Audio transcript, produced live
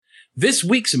This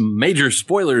week's Major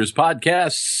Spoilers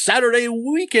podcast, Saturday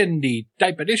Weekendy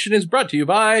type edition, is brought to you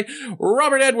by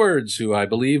Robert Edwards, who I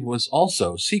believe was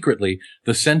also secretly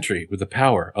the sentry with the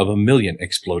power of 1,000,000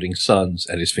 exploding suns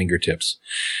at his fingertips.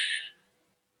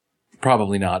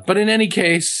 Probably not. But in any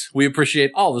case, we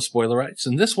appreciate all the spoiler rights,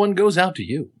 and this one goes out to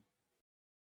you.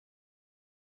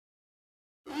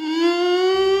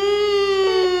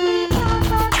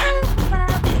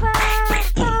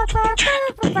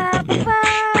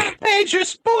 Major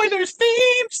Spoilers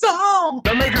theme song.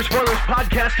 The Major Spoilers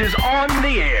podcast is on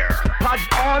the air.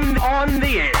 On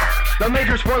the air. The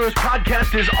Major Spoilers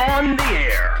podcast is on the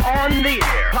air. On the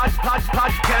air.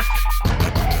 Podcast.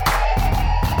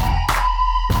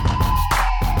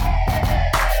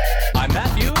 I'm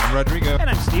Matthew. I'm Rodrigo. And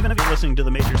I'm Steven. If you're listening to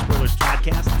the Major Spoilers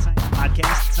podcast.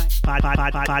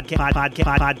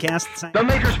 The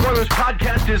Major Spoilers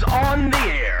podcast is on the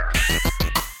air.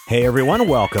 Hey everyone,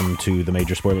 welcome to the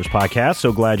Major Spoilers podcast.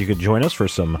 So glad you could join us for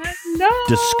some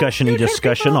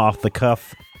discussion,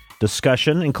 off-the-cuff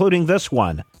discussion, including this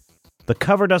one. The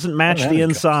cover doesn't match the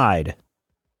inside.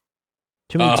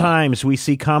 Too many times we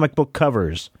see comic book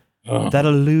covers that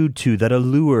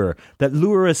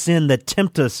allure us in, that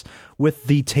tempt us with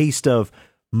the taste of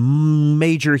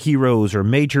major heroes or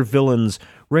major villains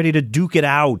ready to duke it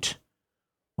out,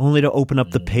 only to open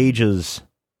up the pages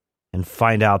and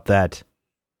find out that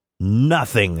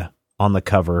nothing on the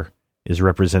cover is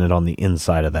represented on the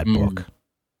inside of that book.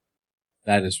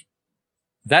 That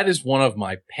is one of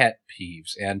my pet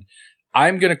peeves, and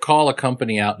I'm going to call a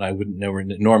company out, and I wouldn't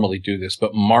normally do this,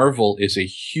 but Marvel is a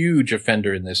huge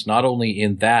offender in this, not only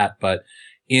in that, but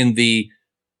in the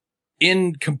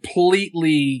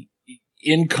completely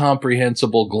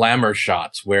incomprehensible glamour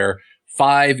shots where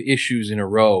 5 issues in a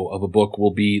row of a book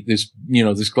will be this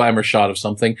glamour shot of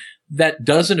something that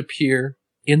doesn't appear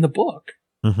in the book.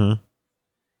 Mm-hmm.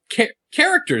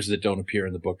 Characters that don't appear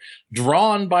in the book,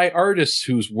 drawn by artists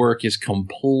whose work is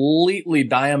completely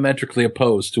diametrically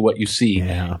opposed to what you see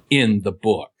in the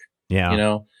book. Yeah. You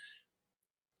know?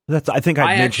 I think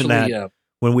I mentioned that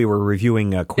when we were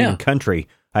reviewing Queen and Country.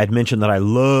 I had mentioned that I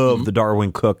love the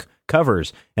Darwin Cook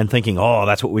covers and thinking, oh,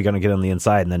 that's what we're going to get on the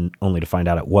inside, and then only to find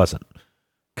out it wasn't,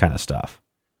 kind of stuff.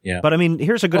 Yeah. But I mean,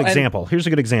 here's a good example.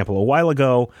 A while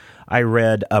ago, I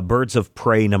read Birds of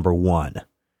Prey #1,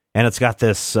 and it's got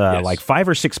this like 5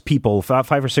 or 6 people,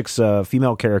 5 or 6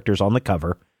 female characters on the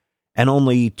cover, and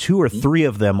only 2 or 3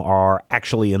 of them are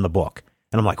actually in the book.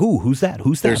 And I'm like, ooh, who's that?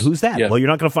 Who's that? Who's that? Yeah. Well, you're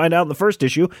not going to find out in the first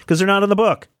issue because they're not in the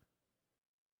book.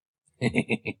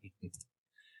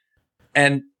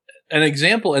 And an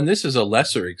example, and this is a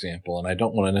lesser example, and I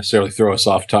don't want to necessarily throw us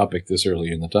off topic this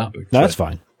early in the topic. No, that's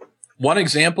fine. One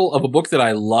example of a book that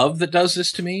I love that does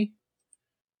this to me,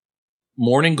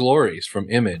 Morning Glories from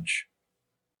Image.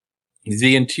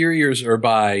 The interiors are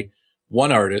by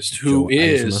one artist who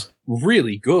is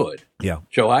really good. Yeah.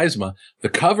 Joe Eisma. The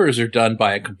covers are done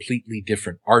by a completely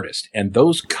different artist. And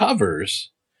those covers,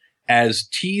 as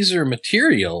teaser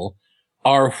material,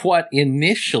 are what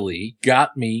initially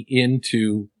got me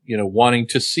into, wanting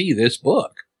to see this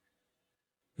book.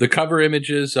 The cover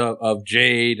images of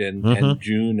Jade and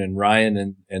June and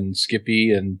Ryan and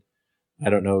Skippy and I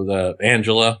don't know, the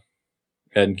Angela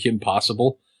and Kim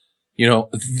Possible,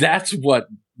 that's what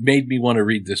made me want to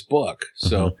read this book.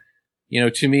 So,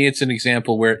 to me, it's an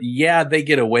example where, they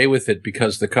get away with it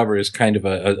because the cover is kind of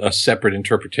a separate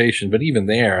interpretation. But even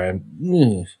there,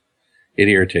 it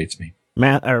irritates me.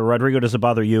 Matt, Rodrigo, does it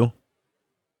bother you?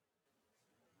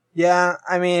 Yeah,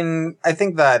 I mean, I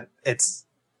think that it's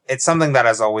something that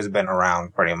has always been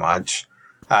around pretty much,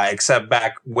 except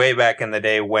way back in the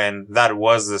day when that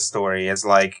was the story. It's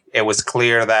like, it was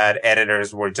clear that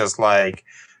editors were just like,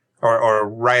 or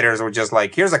writers were just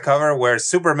like, here's a cover where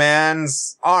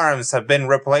Superman's arms have been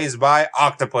replaced by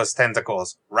octopus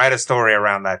tentacles. Write a story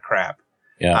around that crap.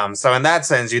 Yeah. So in that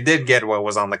sense, you did get what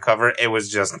was on the cover. It was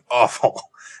just awful.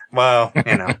 Well,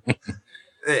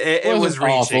 It was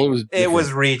reaching. It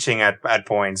was reaching at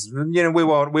points. We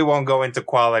won't go into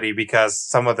quality because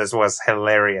some of this was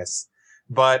hilarious.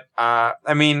 But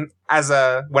I mean,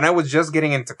 when I was just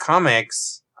getting into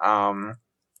comics,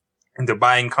 into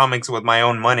buying comics with my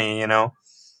own money,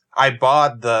 I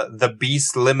bought the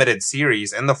Beast Limited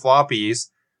series and the floppies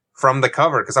from the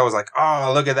cover because I was like,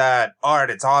 oh, look at that art,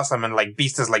 it's awesome, and like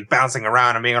Beast is like bouncing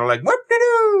around and being like,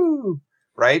 whoop-de-doo,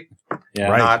 right? Yeah,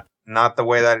 right. Not the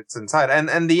way that it's inside.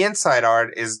 And the inside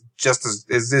art is just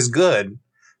is good,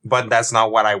 but that's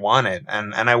not what I wanted.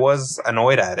 And I was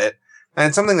annoyed at it. And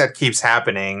it's something that keeps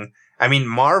happening. I mean,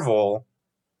 Marvel,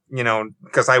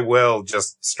 because I will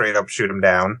just straight up shoot them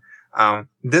down.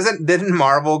 Didn't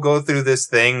Marvel go through this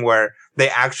thing where they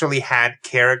actually had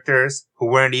characters who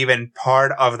weren't even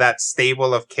part of that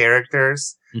stable of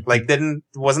characters. Mm-hmm. Like,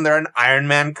 wasn't there an Iron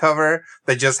Man cover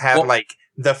that just had like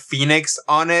the Phoenix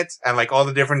on it and like all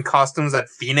the different costumes that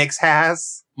Phoenix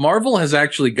has? Marvel has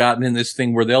actually gotten in this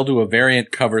thing where they'll do a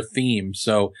variant cover theme.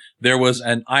 So there was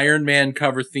an Iron Man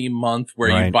cover theme month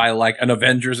where you buy like an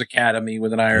Avengers Academy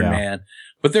with an Iron Man.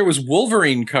 But there was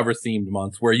Wolverine cover themed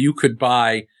month where you could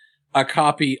buy a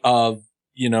copy of,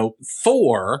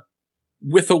 Thor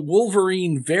with a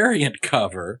Wolverine variant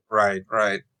cover. Right.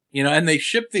 And they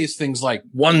ship these things like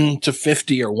 1 to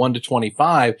 50 or 1 to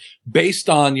 25 based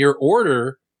on your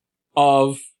order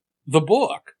of the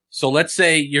book. So let's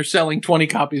say you're selling 20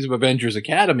 copies of Avengers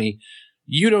Academy.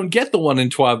 You don't get the 1 in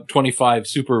 25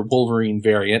 Super Wolverine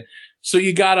variant. So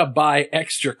you gotta buy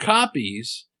extra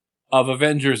copies of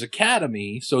Avengers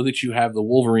Academy so that you have the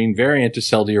Wolverine variant to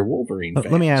sell to your Wolverine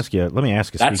fans. Let me ask you,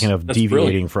 speaking of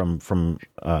deviating from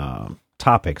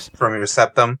topics. From your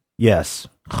septum? Yes.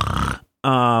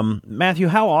 Matthew,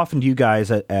 how often do you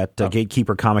guys at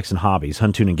Gatekeeper Comics and Hobbies,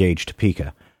 Huntoon and Gage,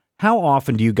 Topeka, how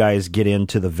often do you guys get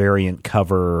into the variant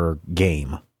cover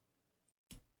game?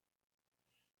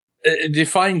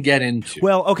 Define get into.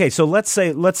 Well, okay, so let's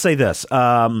say this.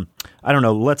 I don't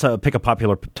know. Let's pick a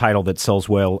popular title that sells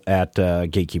well at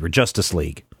Gatekeeper. Justice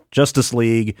League. Justice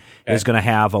League is going to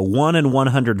have a 1 in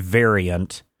 100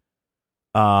 variant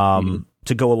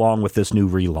to go along with this new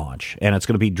relaunch, and it's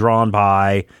going to be drawn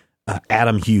by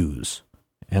Adam Hughes,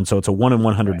 and so it's a 1 in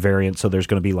 100 variant. So there's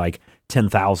going to be like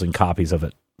 10,000 copies of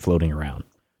it floating around.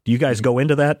 Do you guys go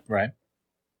into that? Right.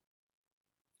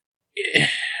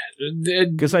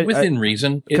 Within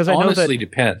reason. It honestly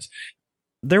depends.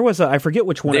 There was I forget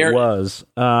which one it was.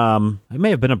 It may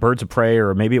have been a Birds of Prey,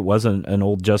 or maybe it wasn't an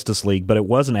old Justice League, but it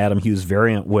was an Adam Hughes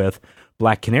variant with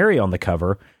Black Canary on the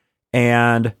cover.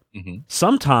 And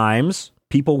sometimes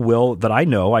people will, that I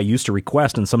know, I used to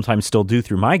request, and sometimes still do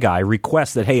through my guy,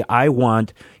 request that, hey, I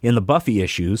want, in the Buffy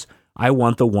issues, I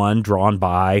want the one drawn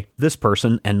by this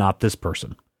person and not this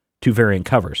person. 2 variant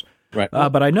covers. Right.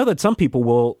 But I know that some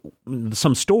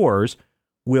stores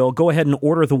will go ahead and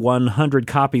order the 100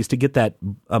 copies to get that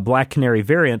Black Canary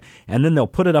variant, and then they'll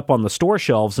put it up on the store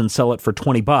shelves and sell it for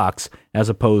 $20 as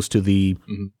opposed to the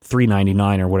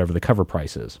 $3.99 or whatever the cover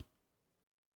price is.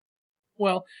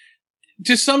 Well,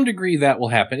 to some degree that will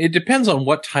happen. It depends on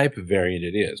what type of variant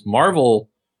it is. Marvel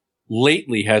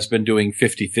lately has been doing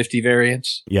 50-50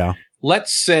 variants. Yeah.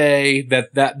 Let's say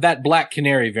that Black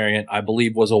Canary variant, I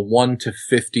believe, was a 1 to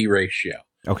 50 ratio.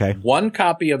 Okay. 1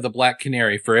 copy of the Black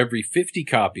Canary for every 50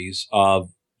 copies of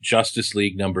Justice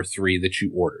League number 3 that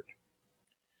you ordered.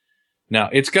 Now,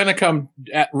 it's going to come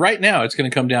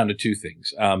down to 2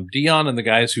 things. Dion and the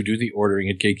guys who do the ordering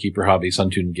at Gatekeeper Hobbies,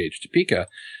 Huntoon and Gage, Topeka,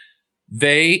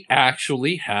 they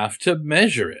actually have to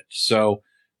measure it. So,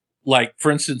 like, for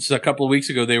instance, a couple of weeks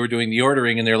ago, they were doing the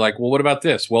ordering and they're like, well, what about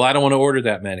this? Well, I don't want to order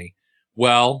that many.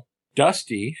 Well,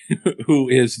 Dusty, who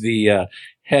is the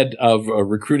head of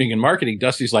recruiting and marketing,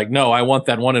 Dusty's like, no, I want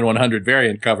that 1 in 100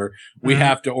 variant cover. We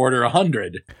have to order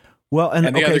 100. Well,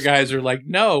 and the other guys are like,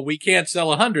 no, we can't sell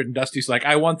 100. And Dusty's like,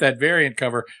 I want that variant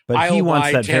cover. But he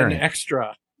wants that 10 variant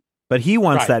extra. But he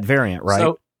wants that variant,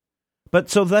 right?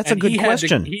 So that's a good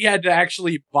question. He had to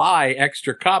actually buy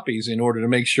extra copies in order to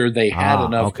make sure they had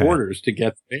enough orders to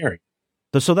get the variant.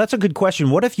 So that's a good question.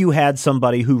 What if you had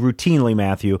somebody who routinely,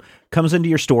 Matthew, comes into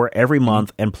your store every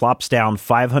month and plops down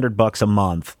 $500 a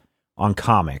month on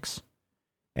comics,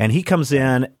 and he comes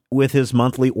in with his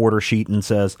monthly order sheet and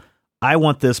says, I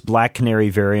want this Black Canary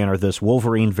variant or this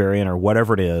Wolverine variant or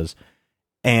whatever it is,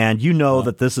 and you know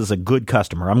that this is a good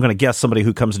customer. I'm going to guess somebody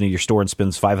who comes into your store and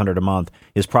spends $500 a month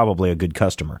is probably a good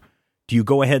customer. Do you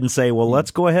go ahead and say, well,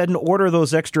 let's go ahead and order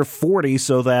those extra 40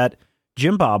 so that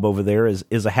Jim Bob over there is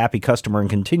a happy customer and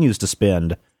continues to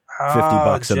spend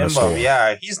 $50 in the store?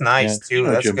 Yeah, he's nice too.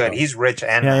 That's Jim good. Bob. He's rich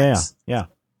and nice. Yeah.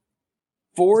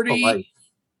 40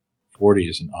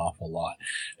 is an awful lot.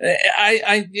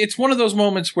 It's one of those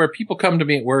moments where people come to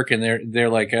me at work and they're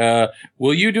like,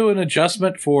 will you do an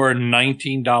adjustment for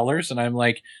 $19? And I'm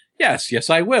like, yes,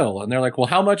 I will. And they're like, well,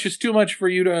 how much is too much for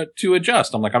you to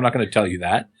adjust? I'm like, I'm not going to tell you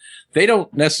that. They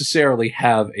don't necessarily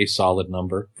have a solid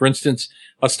number. For instance,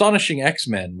 Astonishing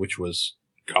X-Men, which was,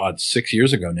 6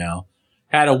 years ago now,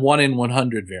 had a 1 in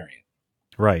 100 variant.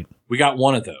 Right. We got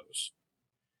one of those.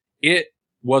 It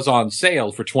was on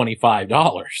sale for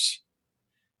 $25.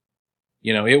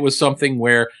 It was something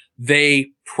where they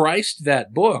priced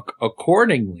that book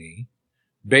accordingly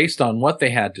based on what they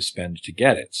had to spend to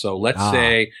get it. So let's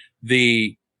say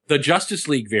the Justice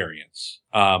League variants,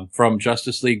 from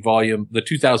Justice League the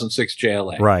 2006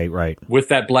 JLA. Right. With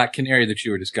that Black Canary that you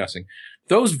were discussing.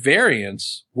 those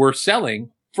variants were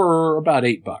selling for about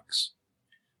 $8.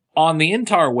 On the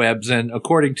interwebs, and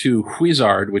according to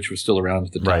Huizard, which was still around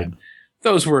at the time,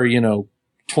 those were, $20,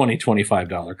 $25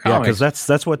 comics. Yeah, because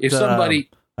that's what if somebody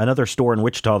another store in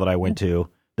Wichita that I went to,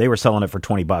 they were selling it for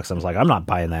 $20. I was like, I'm not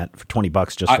buying that for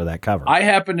 $20 just for that cover. I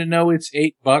happen to know it's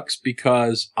 $8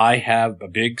 because I have a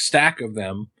big stack of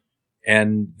them,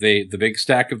 and the big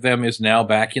stack of them is now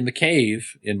back in the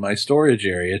cave in my storage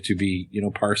area to be,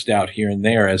 parsed out here and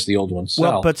there as the old ones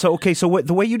sell. Well, but so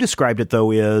the way you described it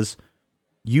though is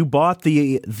you bought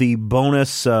the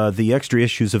bonus, the extra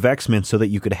issues of X-Men so that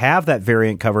you could have that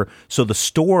variant cover, so the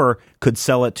store could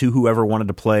sell it to whoever wanted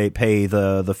to pay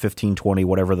the $15, $20,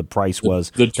 whatever the price was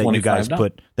that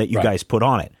you guys put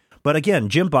on it. But again,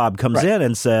 Jim Bob comes in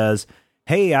and says,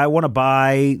 "Hey, I want to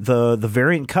buy the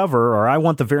variant cover, or I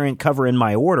want the variant cover in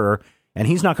my order," and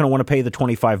he's not going to want to pay the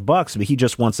 $25, but he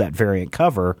just wants that variant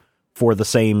cover for the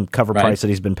same cover price that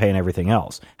he's been paying everything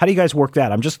else. How do you guys work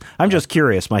that? I'm just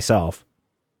curious myself.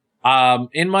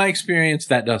 In my experience,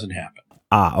 that doesn't happen.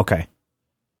 Okay.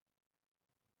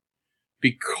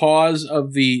 Because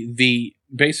of the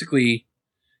basically,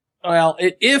 well,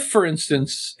 if, for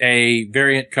instance, a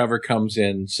variant cover comes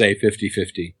in, say,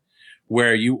 50-50,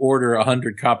 where you order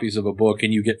 100 copies of a book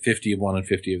and you get 50 of one and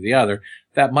 50 of the other,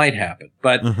 that might happen.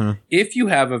 But if you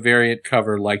have a variant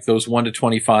cover like those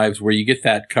 1-25s where you get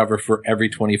that cover for every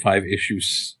 25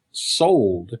 issues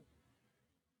sold,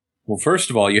 well, first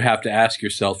of all, you have to ask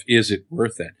yourself, is it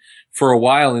worth it? For a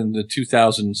while in the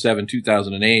 2007,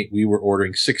 2008, we were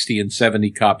ordering 60 and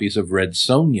 70 copies of Red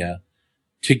Sonja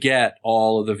to get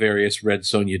all of the various Red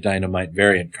Sonja Dynamite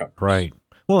variant covers. Right.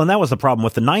 Well, and that was the problem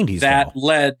with the 90s. And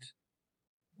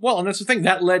that's the thing,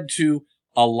 that led to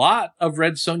a lot of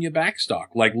Red Sonja backstock,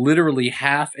 like literally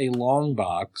half a long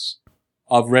box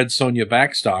of Red Sonja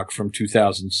backstock from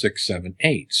 2006, 7,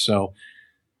 8. So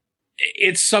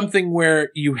it's something where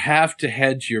you have to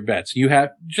hedge your bets. You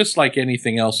have, just like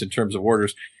anything else in terms of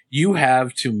orders, you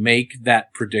have to make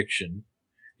that prediction.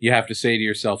 You have to say to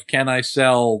yourself, can I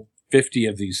sell 50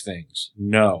 of these things?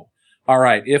 No. All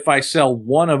right. If I sell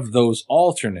one of those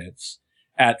alternates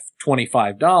at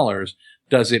 $25,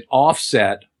 does it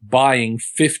offset buying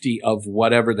 50 of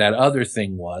whatever that other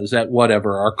thing was at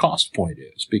whatever our cost point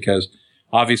is? Because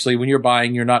obviously, when you're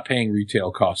buying, you're not paying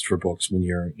retail cost for books when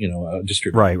you're, a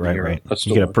distributor. Right.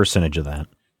 You get a percentage of that.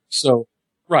 So,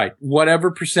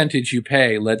 whatever percentage you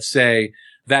pay, let's say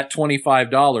that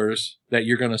 $25 that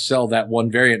you're going to sell that one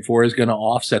variant for is going to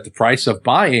offset the price of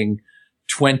buying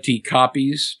 20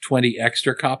 copies, 20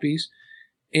 extra copies.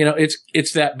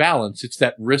 It's that balance. It's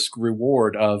that risk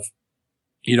reward of,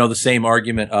 the same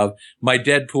argument of my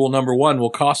Deadpool #1 will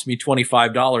cost me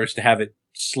 $25 to have it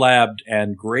slabbed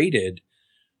and graded.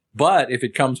 But if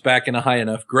it comes back in a high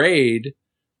enough grade,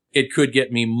 it could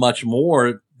get me much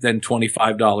more than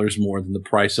 $25 more than the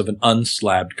price of an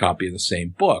unslabbed copy of the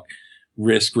same book.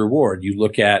 Risk reward. You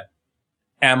look at,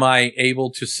 am I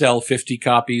able to sell 50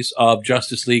 copies of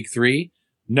Justice League 3?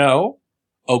 No.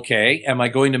 Okay. Am I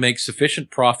going to make sufficient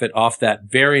profit off that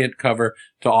variant cover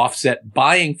to offset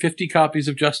buying 50 copies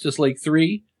of Justice League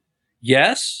 3?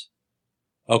 Yes.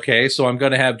 Okay. So I'm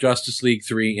going to have Justice League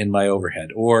 3 in my overhead.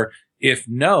 Or if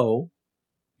no,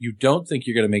 you don't think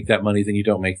you're going to make that money, then you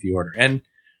don't make the order. And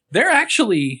they're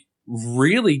actually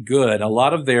really good. A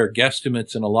lot of their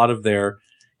guesstimates and a lot of their,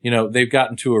 they've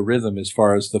gotten to a rhythm as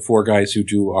far as the 4 guys who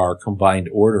do our combined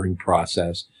ordering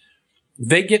process.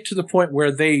 They get to the point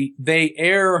where they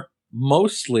err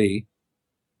mostly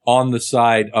on the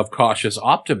side of cautious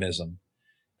optimism.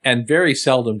 And very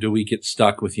seldom do we get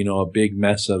stuck with, a big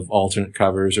mess of alternate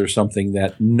covers or something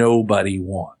that nobody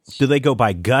wants. Do they go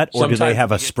by gut, or do they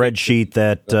have a spreadsheet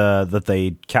that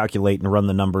they calculate and run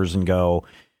the numbers and go,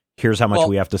 here's how much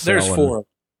we have to sell?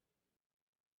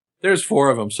 There's 4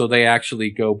 of them. So they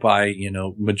actually go by,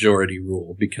 majority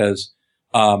rule because,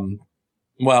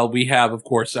 we have, of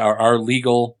course, our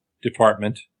legal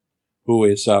department, who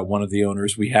is one of the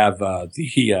owners. We have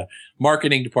the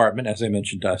marketing department, as I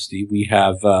mentioned, Dusty. We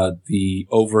have the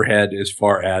overhead as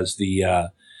far as the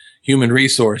human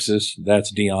resources.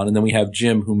 That's Dion. And then we have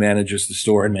Jim, who manages the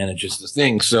store and manages the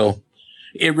thing. So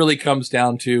it really comes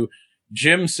down to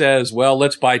Jim says, well,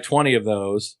 let's buy 20 of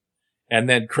those. And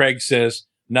then Craig says,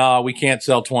 no, we can't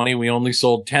sell 20. We only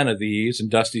sold 10 of these. And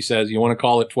Dusty says, you want to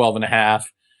call it 12 and a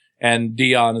half? And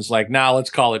Dion is like, let's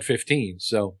call it 15.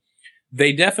 So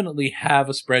they definitely have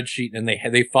a spreadsheet, and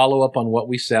they follow up on what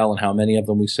we sell and how many of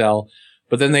them we sell.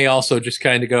 But then they also just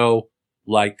kind of go,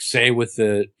 like, say with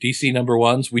the DC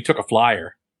 #1s, we took a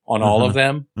flyer on all of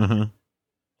them,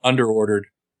 underordered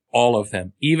all of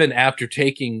them. Even after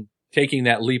taking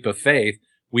that leap of faith,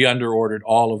 we underordered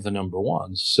all of the number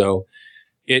ones. So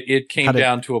it came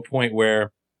down to a point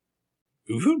where,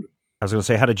 ooh. I was going to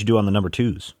say, how did you do on the number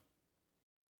twos?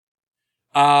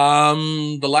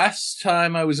 The last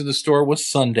time I was in the store was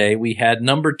Sunday. We had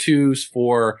number twos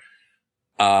for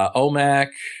OMAC,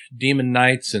 Demon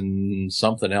Knights, and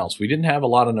something else. We didn't have a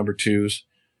lot of number twos.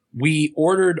 We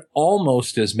ordered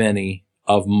almost as many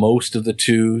of most of the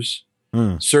twos.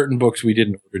 Certain books we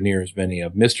didn't order near as many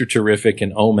of. Mr. Terrific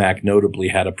and OMAC notably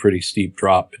had a pretty steep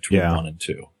drop between 1 and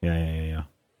 2. Yeah.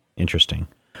 Interesting.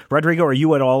 Rodrigo, are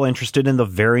you at all interested in the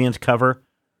variant cover?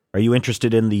 Are you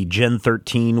interested in the Gen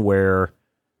 13 where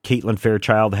Caitlin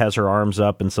Fairchild has her arms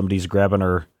up and somebody's grabbing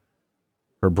her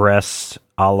breasts,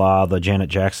 a la the Janet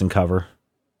Jackson cover?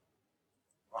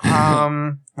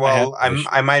 Well,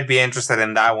 I might be interested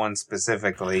in that one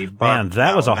specifically. But man,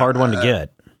 that was a hard one to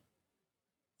get.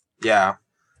 Yeah.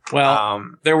 Well,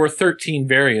 there were 13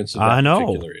 variants of that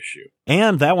particular issue.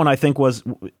 And that one, I think it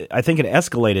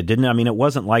escalated, didn't it? I mean, it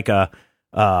wasn't like a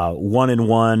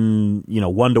 1-in-1,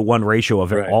 1-to-1 ratio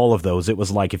of all of those. It was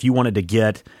like if you wanted to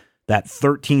get that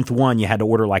 13th one, you had to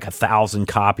order like 1,000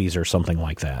 copies or something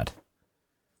like that.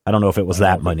 I don't know if it was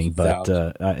that many, but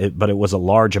it was a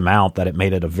large amount that it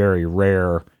made it a very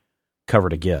rare cover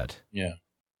to get. Yeah.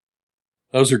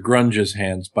 Those are Grunge's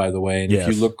hands, by the way. And if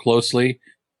you look closely,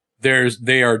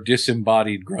 they are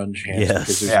disembodied Grunge hands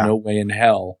because there's no way in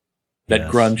hell that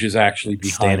Grunge is actually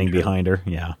standing behind her.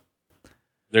 Yeah.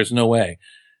 There's no way.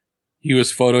 He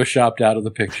was photoshopped out of the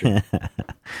picture.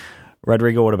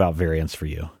 Rodrigo, what about variants for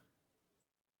you?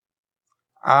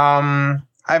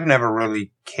 I've never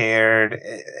really cared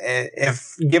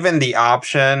if given the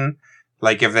option,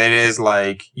 like if it is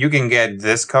like you can get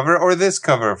this cover or this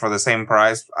cover for the same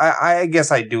price. I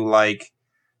guess I do like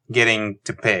getting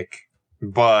to pick,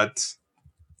 but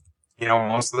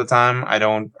most of the time I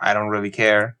don't really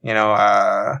care.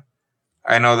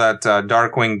 I know that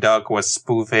Darkwing Duck was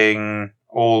spoofing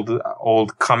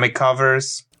old comic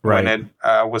covers when it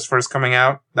was first coming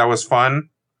out. That was fun.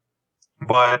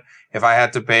 But if I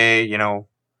had to pay, $2,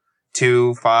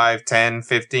 $5, $10,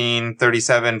 $15,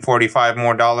 $37, $45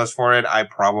 more dollars for it, I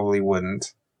probably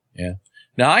wouldn't. Yeah.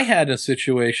 Now I had a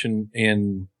situation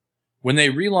when they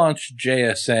relaunched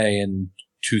JSA in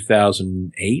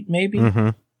 2008, maybe.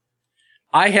 Mm-hmm.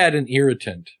 I had an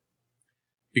irritant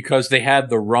because they had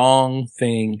the wrong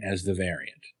thing as the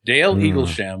variant. Dale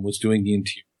Eaglesham was doing the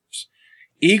interiors.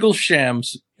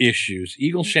 Eaglesham's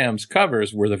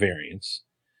covers were the variants.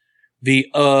 The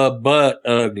but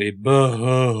ugly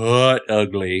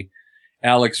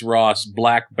Alex Ross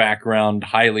black background,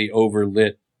 highly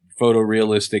overlit,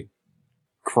 photorealistic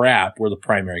crap were the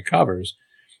primary covers.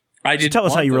 Tell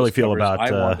us how you really feel about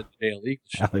Dale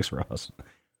Eaglesham. Alex Ross.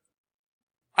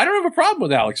 I don't have a problem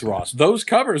with Alex Ross. Those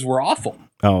covers were awful.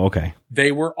 Oh, okay.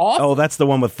 They were awful. Oh, that's the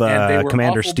one with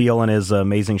Commander Steel and his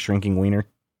amazing shrinking wiener.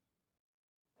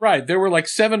 Right. There were like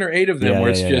 7 or 8 of them where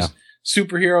it's just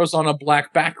superheroes on a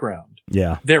black background.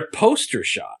 Yeah. They're poster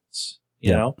shots,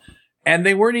 you know? And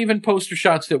they weren't even poster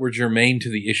shots that were germane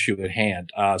to the issue at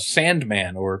hand.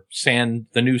 Sandman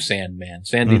the new Sandman,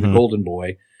 Sandy the Golden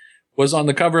Boy, was on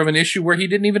the cover of an issue where he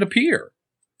didn't even appear.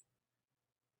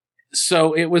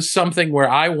 So it was something where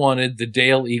I wanted the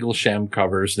Dale Eaglesham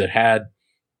covers that had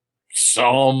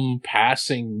some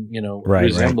passing,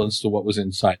 resemblance to what was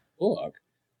inside the book.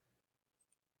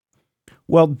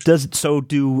 Well, let's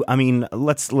take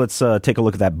a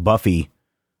look at that Buffy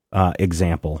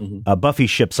example. Mm-hmm. Buffy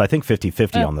ships, I think,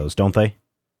 50-50 on those, don't they?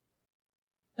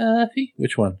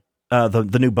 Which one?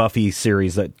 The new Buffy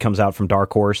series that comes out from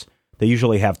Dark Horse. They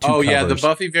usually have 2 covers. Oh, yeah, the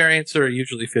Buffy variants are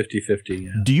usually 50-50. Yeah.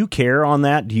 Do you care on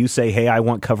that? Do you say, hey, I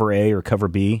want cover A or cover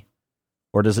B?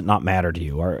 Or does it not matter to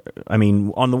you? Or,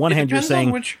 on the one hand, you're saying...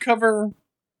 It depends on which cover...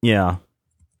 Yeah.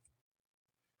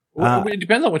 It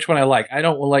depends on which one I like. I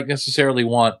don't necessarily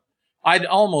want... I'd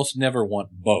almost never want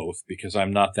both because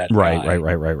I'm not that guy.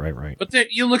 Right. But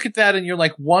you look at that and you're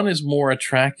like, one is more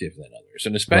attractive than others.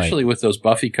 And especially with those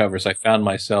Buffy covers, I found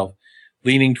myself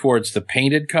leaning towards the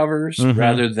painted covers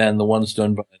rather than the ones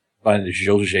done by the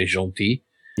José Gentil.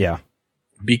 Yeah.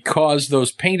 Because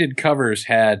those painted covers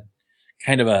had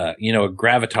kind of a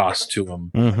gravitas to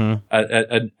them. Mm-hmm.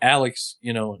 An Alex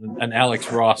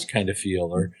Ross kind of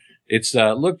feel. Or it's,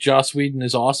 look, Joss Whedon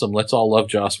is awesome. Let's all love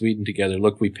Joss Whedon together.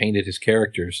 Look, we painted his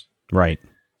characters. Right.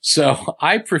 So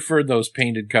I preferred those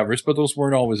painted covers, but those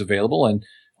weren't always available. And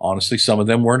honestly, some of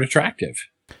them weren't attractive.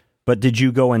 But did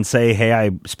you go and say, hey,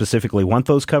 I specifically want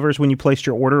those covers when you placed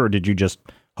your order, or did you just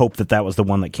hope that was the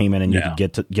one that came in and you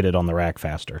could get it on the rack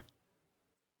faster?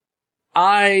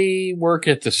 I work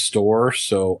at the store,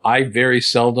 so I very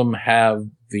seldom have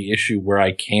the issue where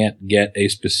I can't get a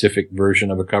specific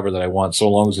version of a cover that I want, so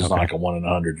long as it's not like a 1 in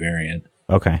 100 variant.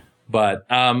 Okay. But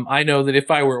I know that if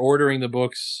I were ordering the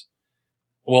books,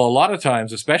 well, a lot of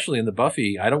times, especially in the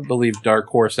Buffy, I don't believe Dark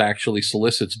Horse actually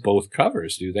solicits both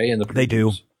covers, do they? In the previews? They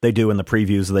do. They do in the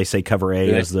previews. They say cover A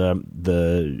is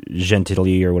the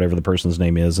Gentili or whatever the person's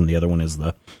name is, and the other one is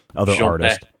the other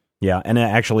artist. Yeah, and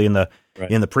actually in the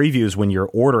previews, when you're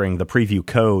ordering the preview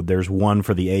code, there's one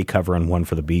for the A cover and one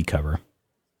for the B cover.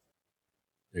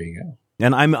 There you go.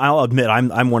 And I'll admit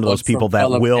I'm one of those people that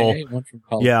will.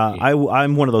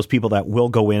 I'm one of those people that will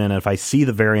go in, and if I see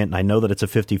the variant and I know that it's a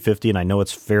 50-50 and I know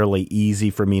it's fairly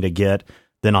easy for me to get,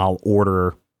 then I'll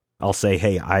say,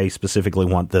 hey, I specifically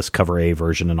want this cover A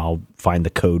version, and I'll find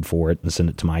the code for it and send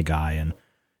it to my guy, and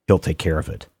he'll take care of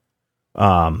it.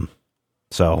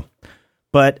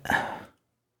 But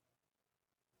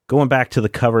going back to the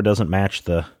cover doesn't match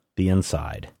the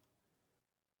inside.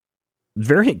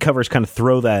 Variant covers kind of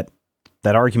throw that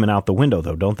argument out the window,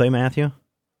 though, don't they, Matthew?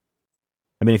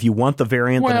 I mean, if you want the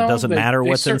variant, then it doesn't matter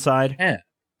what's inside. Can.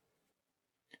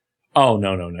 Oh,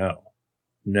 no.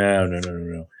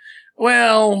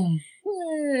 Well,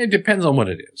 it depends on what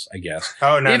it is, I guess.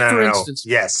 Oh, no.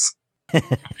 Yes.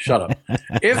 Shut up.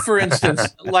 If, for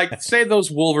instance, like, say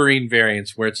those Wolverine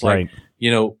variants where it's like,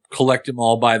 collect them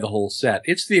all, buy the whole set.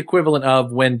 It's the equivalent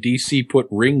of when DC put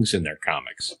rings in their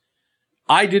comics.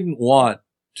 I didn't want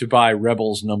to buy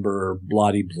Rebels number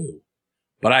Bloody Blue,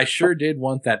 but I sure did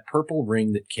want that purple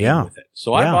ring that came with it.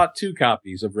 So I bought 2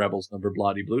 copies of Rebels number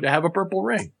Bloody Blue to have a purple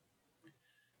ring.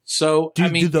 So,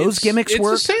 do those gimmicks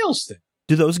work? It's a sales thing.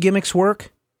 Do those gimmicks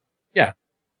work? Yeah.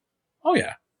 Oh,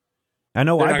 yeah. I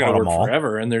know I bought them all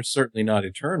forever, and they're certainly not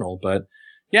eternal, but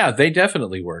yeah, they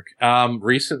definitely work.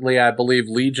 Recently, I believe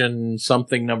Legion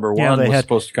something number 1 was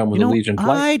supposed to come with a Legion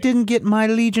Flight. I didn't get my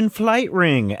Legion Flight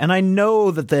ring, and I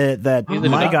know that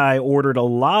my guy ordered a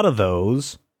lot of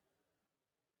those.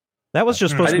 That was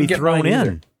just supposed to be thrown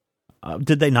in.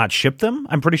 Did they not ship them?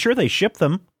 I'm pretty sure they shipped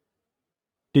them.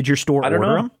 Did your store order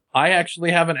them? I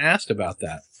actually haven't asked about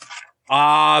that.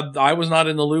 I was not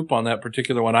in the loop on that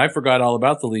particular one. I forgot all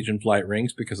about the Legion Flight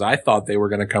rings because I thought they were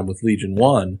going to come with Legion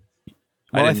 1.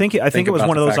 Well, I think it was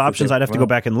one of those options. I'd have to go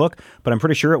back and look, but I'm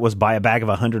pretty sure it was buy a bag of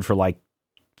 100 for like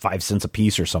 5 cents a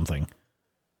piece or something.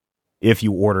 If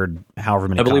you ordered however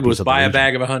many copies. I believe it was buy a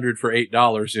bag of 100 for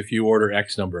 $8 if you order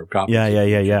X number of copies.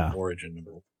 Yeah. Origin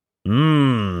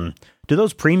number. Do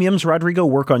those premiums, Rodrigo,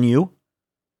 work on you?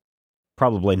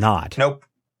 Probably not. Nope.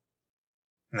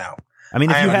 No. I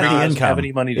mean, if you had the income,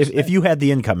 if you had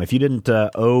the income, if you didn't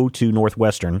owe to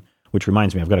Northwestern, which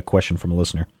reminds me, I've got a question from a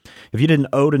listener. If you didn't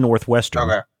owe to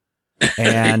Northwestern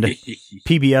and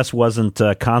PBS wasn't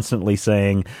constantly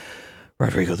saying,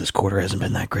 Rodrigo, this quarter hasn't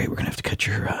been that great. We're going to have to cut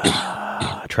your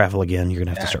travel again. You're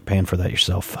going to have to start paying for that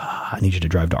yourself. I need you to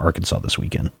drive to Arkansas this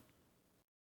weekend.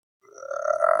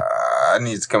 I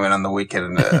need to come in on the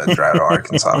weekend and drive to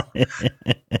Arkansas.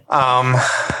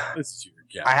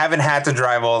 I haven't had to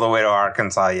drive all the way to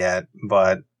Arkansas yet,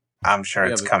 but I'm sure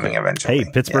it's coming eventually. Hey,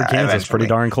 Pittsburgh, Kansas, pretty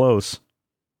darn close.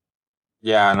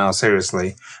 Yeah, no,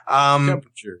 seriously.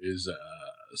 Temperature is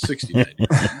 69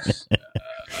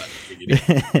 degrees.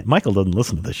 Michael doesn't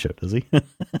listen to this show, does he?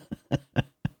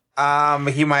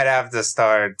 He might have to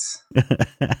start.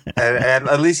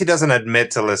 At least he doesn't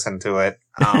admit to listen to it.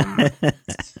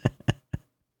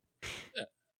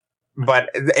 But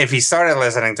if he started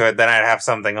listening to it, then I'd have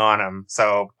something on him.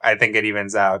 So I think it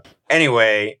evens out.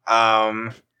 Anyway,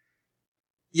 I'm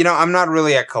not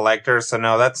really a collector, so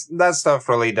no, that stuff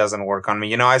really doesn't work on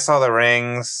me. I saw the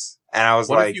rings and I was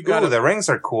like, ooh, the rings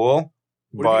are cool.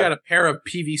 What if you got a pair of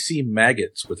PVC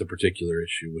maggots with a particular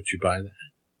issue? Would you buy that?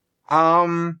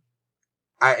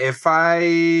 If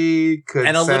I could,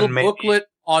 and a little booklet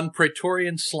on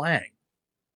Praetorian slang.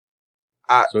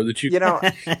 So that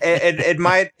it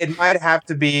might have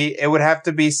to be. It would have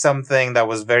to be something that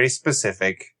was very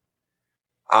specific,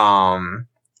 and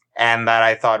that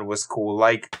I thought was cool.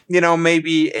 Like,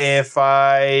 maybe if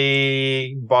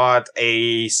I bought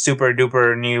a super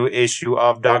duper new issue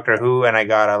of Doctor Who and I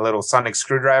got a little sonic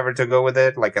screwdriver to go with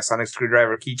it, like a sonic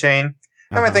screwdriver keychain,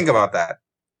 I might think about that.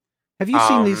 Have you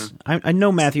seen these? I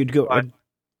know Matthew would go,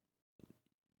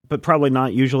 but probably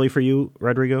not usually for you,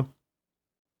 Rodrigo.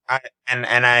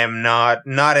 And I am not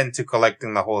into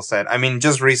collecting the whole set. I mean,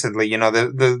 just recently,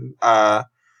 for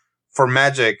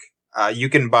Magic, you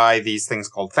can buy these things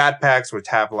called fat packs, which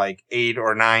have like 8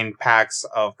 or 9 packs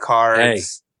of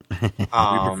cards. Hey, we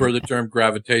prefer the term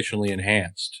gravitationally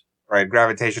enhanced. Right,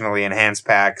 gravitationally enhanced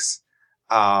packs.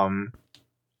 And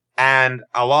And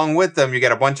along with them, you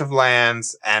get a bunch of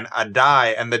lands and a die.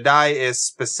 And the die is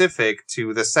specific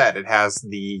to the set. It has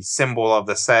the symbol of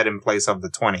the set in place of the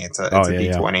 20. It's a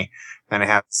D20. And it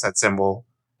has the set symbol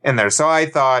in there. So I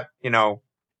thought, I'm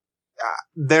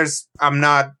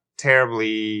not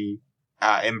terribly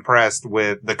impressed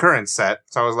with the current set.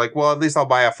 So I was like, well, at least I'll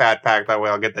buy a fat pack. That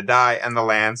way I'll get the die and the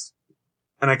lands.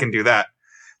 And I can do that.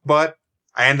 But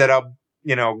I ended up,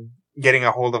 getting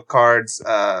a hold of cards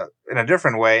in a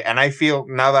different way. And I feel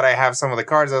now that I have some of the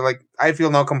cards, I feel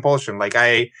no compulsion. Like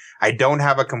I don't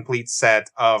have a complete set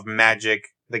of Magic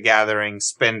the Gathering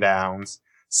spin downs.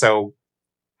 So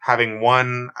having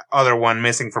one other one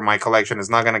missing from my collection is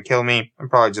not going to kill me. I'm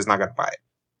probably just not going to buy it.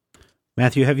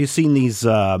 Matthew, have you seen these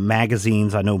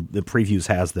magazines? I know the Previews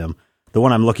has them. The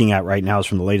one I'm looking at right now is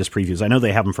from the latest Previews. I know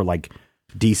they have them for like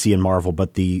DC and Marvel,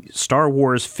 but the Star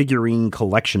Wars Figurine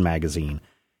Collection magazine.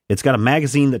 It's got a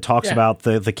magazine that talks about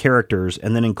the characters,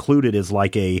 and then included is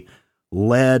like a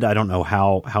lead, I don't know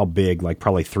how big, like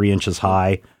probably 3 inches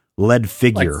high, lead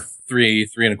figure. Like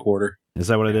 3.25. Is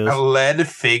that what it is? A lead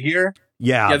figure?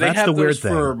 Yeah, they that's have the weird those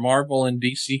thing. for Marvel and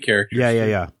DC characters.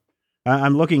 Yeah.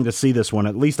 I'm looking to see this one.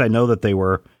 At least I know that they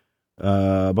were.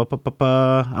 Let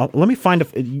me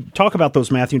find. Talk about those,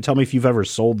 Matthew, and tell me if you've ever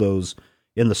sold those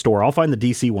in the store. I'll find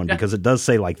the DC one because it does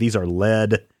say like these are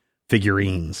lead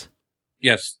figurines.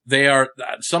 Yes, they are.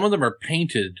 Some of them are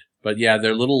painted, but yeah,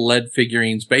 they're little lead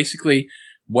figurines. Basically,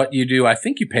 what you do, I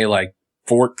think you pay like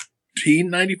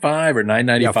 $14.95 or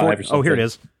 $9.95 or something. Oh, here it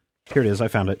is. Here it is. I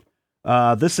found it.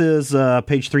 This is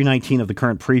page 319 of the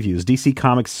current previews. DC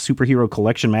Comics Superhero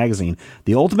Collection magazine.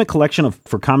 The ultimate collection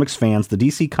for comics fans, the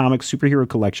DC Comics Superhero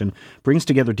Collection brings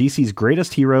together DC's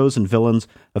greatest heroes and villains.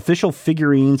 Official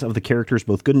figurines of the characters,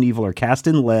 both good and evil, are cast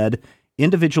in lead,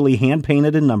 individually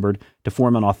hand-painted and numbered to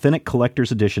form an authentic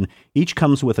collector's edition. Each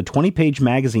comes with a 20-page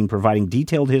magazine providing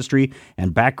detailed history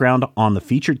and background on the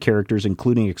featured characters,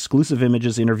 including exclusive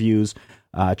images, interviews.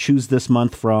 Choose this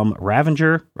month from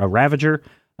Ravager,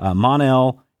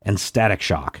 Mon-El, and Static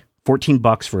Shock.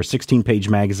 $14 for a 16-page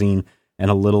magazine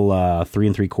and a little 3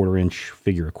 3/4-inch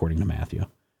figure, according to Matthew.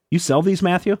 You sell these,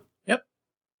 Matthew? Yep.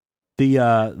 The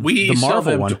Marvel sell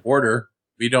them one to order.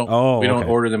 We don't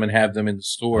order them and have them in the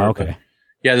store. Okay.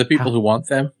 Yeah, the people who want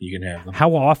them, you can have them.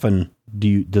 How often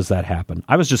does that happen?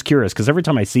 I was just curious because every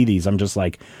time I see these, I'm just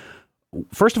like,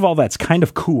 first of all, that's kind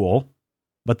of cool,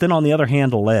 but then on the other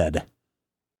hand, lead.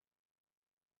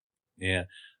 Yeah.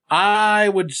 I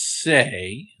would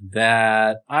say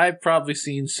that I've probably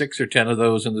seen 6 or 10 of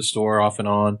those in the store off and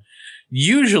on.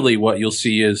 Usually what you'll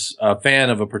see is a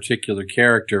fan of a particular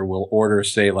character will order,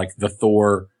 say, like the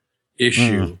Thor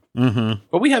issue. Mm-hmm.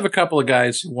 But we have a couple of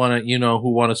guys who want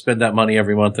to spend that money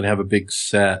every month and have a big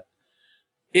set.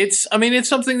 It's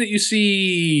something that you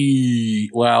see.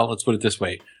 Well, let's put it this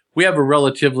way. We have a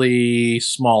relatively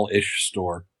small-ish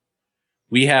store.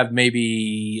 We have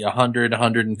maybe 100,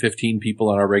 115 people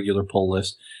on our regular pull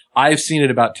list. I've seen it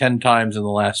about 10 times in the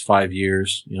last 5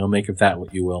 years. Make of that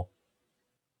what you will.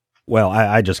 Well,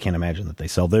 I just can't imagine that they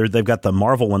sell. They've got the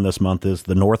Marvel one this month is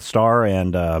the North Star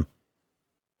and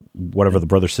whatever the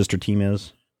brother-sister team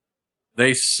is.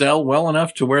 They sell well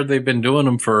enough to where they've been doing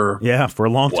them for a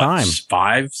long time.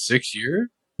 5-6 years?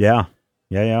 Yeah.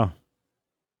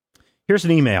 Here's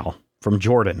an email from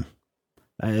Jordan.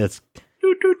 It's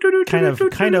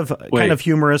kind of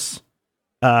humorous.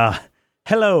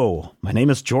 Hello, my name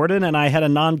is Jordan, and I had a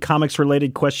non-comics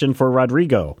related question for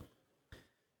Rodrigo.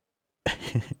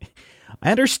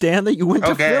 I understand that you went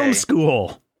to film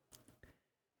school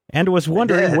and was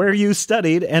wondering where you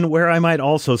studied and where I might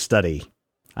also study.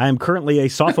 I am currently a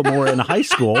sophomore in high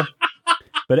school,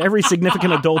 but every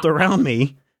significant adult around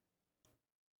me,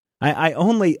 I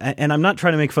only, and I'm not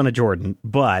trying to make fun of Jordan,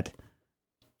 but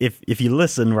if you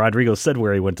listen, Rodrigo said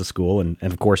where he went to school, and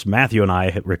of course Matthew and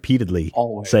I repeatedly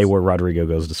say where Rodrigo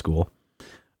goes to school.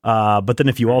 But then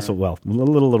if you also, a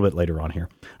little bit later on here.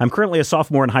 I'm currently a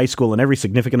sophomore in high school, and every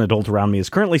significant adult around me is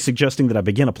currently suggesting that I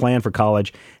begin a plan for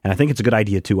college, and I think it's a good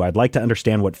idea too. I'd like to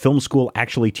understand what film school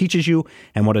actually teaches you,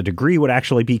 and what a degree would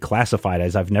actually be classified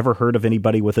as. I've never heard of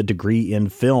anybody with a degree in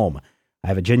film. I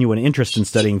have a genuine interest in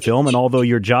studying film, and although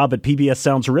your job at PBS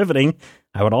sounds riveting,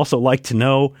 I would also like to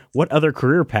know what other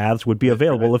career paths would be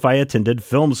available if I attended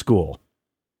film school.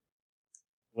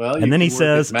 Well, and then he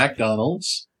says,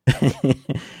 McDonald's.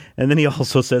 And then he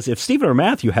also says, if Stephen or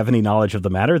Matthew have any knowledge of the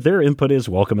matter, their input is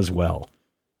welcome as well.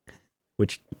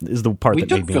 Which is the part that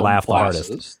made me laugh the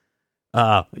hardest.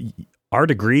 Our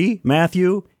degree,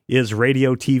 Matthew, is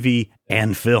radio, TV,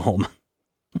 and film.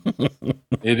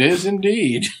 It is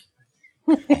indeed.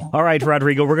 All right,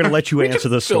 Rodrigo, we're going to let you answer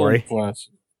this story.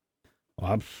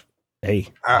 Hey,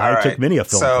 I took many a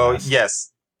film class. So,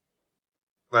 yes.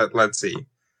 Let's see.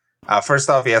 First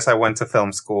off, yes, I went to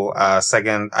film school.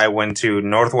 Second, I went to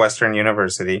Northwestern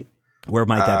University. Where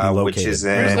might that be located? Which is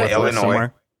in Illinois.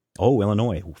 Somewhere? Oh,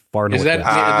 Illinois. Far north. Is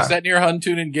that near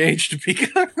Huntoon and Gage,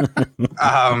 Topeka?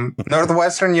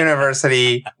 Northwestern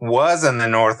University was in the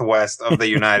northwest of the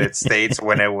United States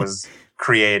when it was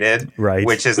created, right?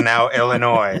 Which is now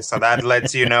Illinois. So that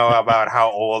lets you know about how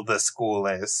old the school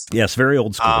is. Yes, very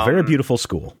old school. Very beautiful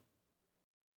school.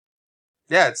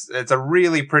 Yeah, it's a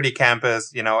really pretty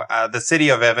campus. You know, the city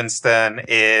of Evanston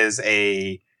is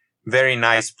a very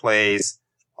nice place,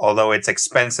 although it's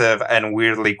expensive and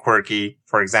weirdly quirky.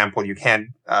 For example, you can't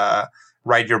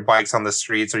ride your bikes on the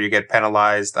streets or you get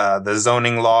penalized. The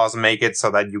zoning laws make it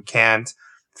so that you can't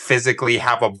physically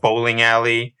have a bowling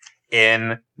alley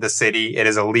in the city. It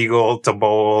is illegal to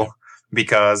bowl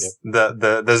because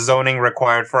the zoning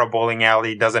required for a bowling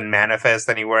alley doesn't manifest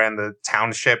anywhere in the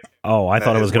township. Oh, I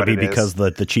thought it was going to be because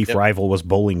the chief rival was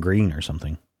Bowling Green or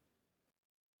something.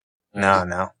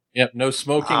 No. Yep, no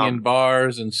smoking in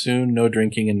bars, and soon no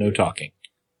drinking and no talking.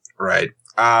 Right.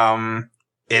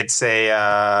 It's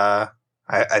and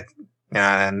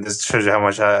this shows you how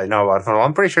much I know about football.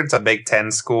 I'm pretty sure it's a Big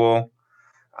Ten school.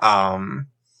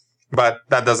 But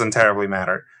that doesn't terribly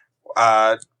matter.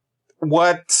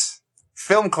 What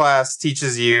film class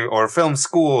teaches you, or film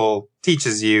school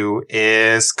teaches you,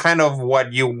 is kind of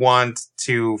what you want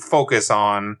to focus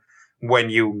on when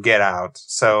you get out.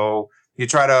 So you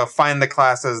try to find the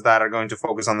classes that are going to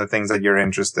focus on the things that you're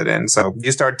interested in. So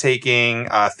you start taking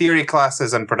theory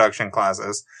classes and production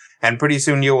classes, and pretty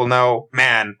soon you will know,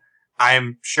 man,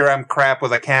 I'm sure I'm crap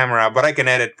with a camera, but I can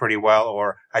edit pretty well.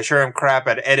 Or I sure am crap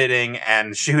at editing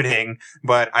and shooting,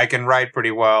 but I can write pretty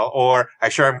well. Or I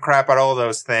sure am crap at all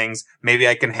those things. Maybe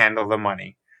I can handle the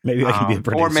money. Maybe I can be a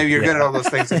producer. Or maybe you're good at all those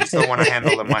things and you still want to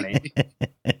handle the money.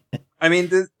 I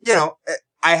mean,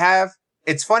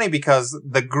 it's funny because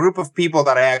the group of people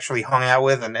that I actually hung out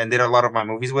with and did a lot of my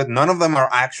movies with, none of them are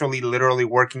actually literally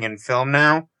working in film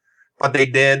now, but they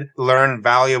did learn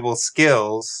valuable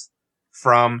skills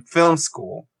from film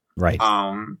school. Right.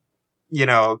 I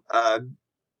know a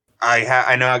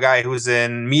guy who's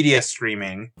in media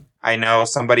streaming. I know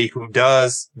somebody who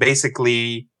does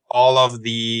basically all of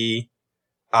the,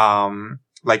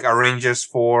 arranges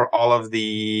for all of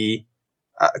the,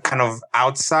 kind of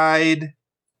outside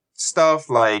stuff,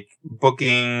 like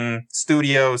booking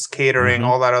studios, catering,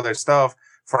 all that other stuff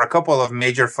for a couple of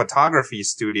major photography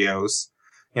studios,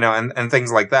 and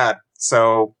things like that.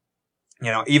 So,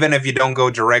 even if you don't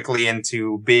go directly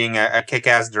into being a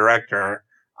kick-ass director,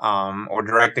 or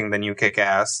directing the new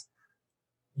Kick-Ass,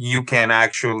 you can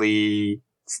actually,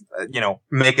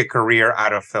 make a career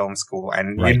out of film school,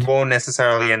 and you won't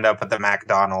necessarily end up at the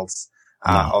McDonald's,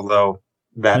 although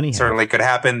that certainly could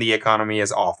happen. The economy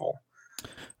is awful.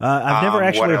 I've never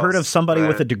actually heard of somebody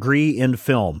with a degree in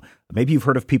film. Maybe you've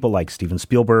heard of people like Steven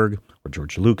Spielberg or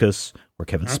George Lucas or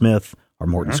Kevin Smith or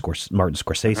Martin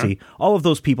Scorsese. All of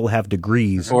those people have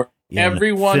degrees. Or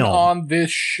everyone film. On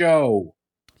this show.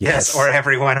 Yes, or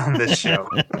everyone on this show.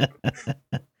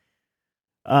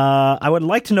 I would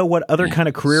like to know what other kind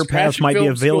of career paths might be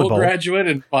available. School graduate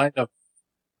and find a.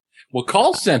 Well,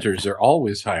 call centers are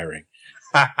always hiring.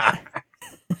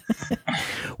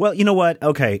 Well, you know what?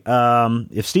 Okay.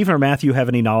 If Stephen or Matthew have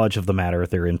any knowledge of the matter,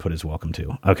 their input is welcome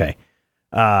too. Okay.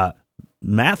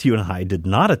 Matthew and I did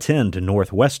not attend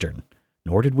Northwestern,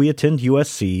 nor did we attend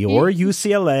USC or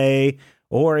UCLA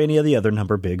or any of the other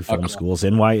big film schools,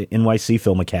 NYC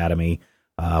Film Academy.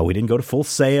 We didn't go to Full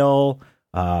Sail.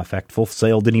 In fact, Full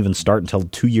Sail didn't even start until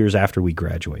 2 years after we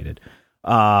graduated.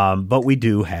 But we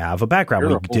do have a background.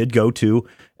 We did go to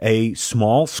a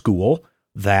small school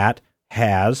that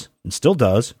has, and still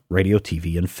does, radio,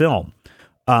 TV, and film.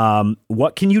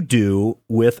 What can you do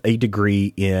with a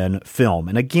degree in film?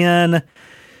 And again,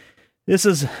 this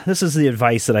is the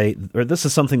advice this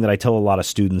is something that I tell a lot of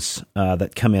students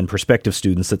that come in, prospective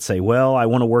students that say, well, I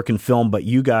want to work in film, but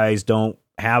you guys don't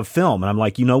have film. And I'm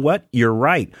like, you know what? You're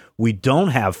right. We don't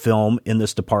have film in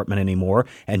this department anymore.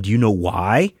 And do you know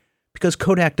why? Because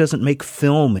Kodak doesn't make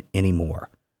film anymore.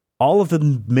 All of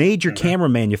the major camera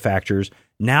manufacturers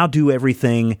now do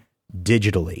everything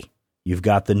digitally. You've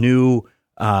got the new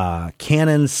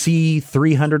Canon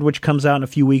C300, which comes out in a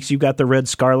few weeks. You've got the Red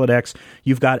Scarlet X.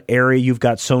 You've got Arri. You've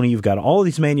got Sony. You've got all of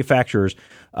these manufacturers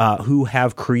who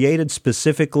have created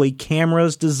specifically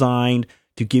cameras designed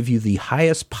to give you the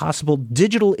highest possible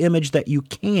digital image that you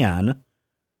can.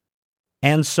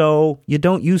 And so you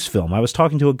don't use film. I was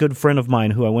talking to a good friend of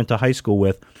mine who I went to high school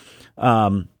with.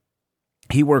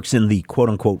 he works in the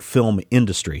quote-unquote film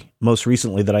industry. Most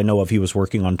recently that I know of, he was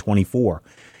working on 24.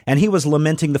 And he was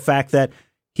lamenting the fact that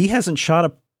he hasn't shot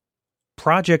a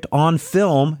project on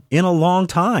film in a long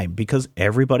time because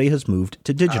everybody has moved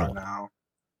to digital. Oh, no.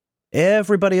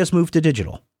 Everybody has moved to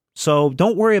digital. So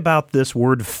don't worry about this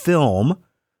word film.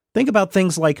 Think about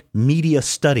things like media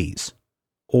studies,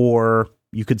 or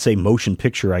you could say motion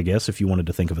picture, I guess, if you wanted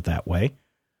to think of it that way.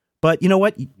 But you know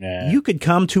what? You could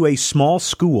come to a small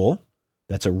school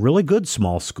that's a really good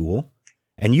small school,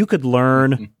 and you could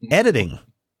learn editing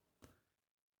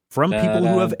from people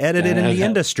who have edited in the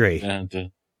industry.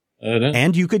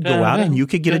 And you could go out and you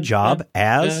could get a job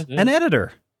as an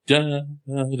editor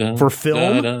for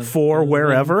film, for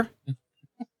wherever.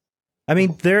 I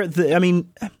mean,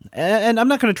 and I'm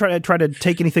not going to try to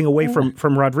take anything away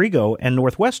from Rodrigo and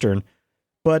Northwestern,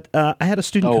 but I had a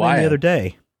student come in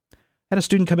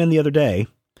the other day.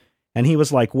 And he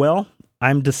was like, well,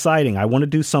 I'm deciding I want to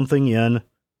do something in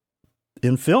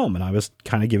film. And I was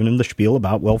kind of giving him the spiel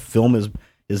about, well, film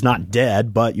is not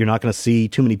dead, but you're not going to see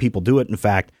too many people do it. In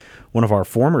fact, one of our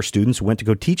former students went to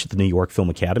go teach at the New York Film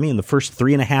Academy. In the first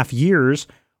 3.5 years,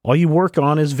 all you work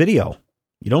on is video.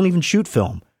 You don't even shoot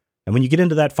film. And when you get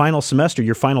into that final semester,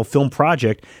 your final film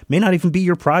project may not even be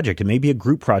your project. It may be a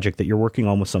group project that you're working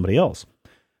on with somebody else.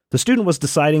 The student was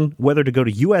deciding whether to go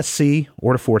to USC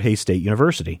or to Fort Hays State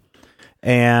University.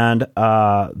 And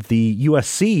the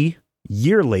USC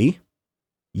yearly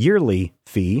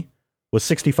fee was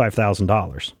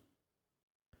 $65,000.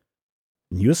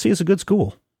 USC is a good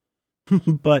school.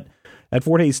 But at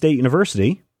Fort Hays State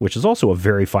University, which is also a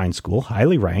very fine school,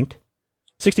 highly ranked,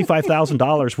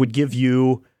 $65,000 would give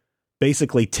you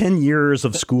basically 10 years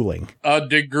of schooling. A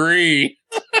degree.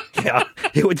 Yeah,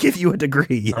 it would give you a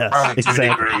degree. Yes, probably 2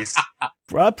 exactly. degrees.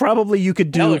 Probably you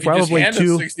could do probably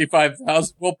two.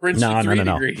 65,000. We'll print you 3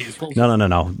 degrees.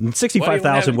 No.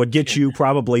 65,000 would get you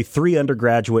probably 3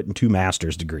 undergraduate and 2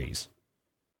 master's degrees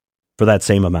for that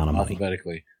same amount of money.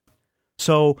 Alphabetically.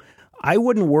 So I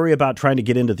wouldn't worry about trying to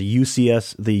get into the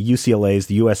UCS, the UCLAs,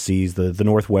 the USCs, the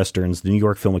Northwesterns, the New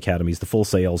York Film Academies, the Full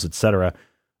Sails, etc.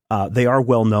 They are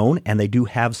well known, and they do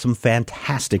have some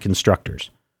fantastic instructors.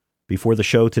 Before the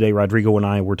show today, Rodrigo and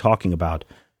I were talking about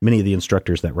many of the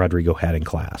instructors that Rodrigo had in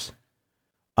class.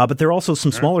 But there are also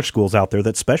some smaller schools out there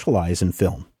that specialize in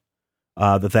film,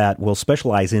 that will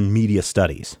specialize in media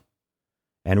studies.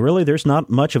 And really, there's not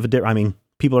much of a difference. I mean,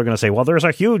 people are going to say, well, there's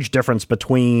a huge difference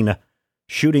between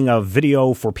shooting a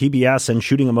video for PBS and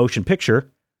shooting a motion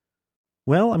picture.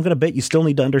 Well, I'm going to bet you still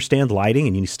need to understand lighting,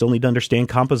 and you still need to understand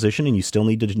composition, and you still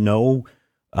need to know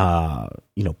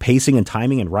pacing and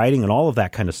timing and writing and all of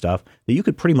that kind of stuff that you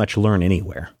could pretty much learn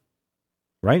anywhere.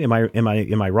 Right? Am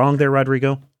I wrong there,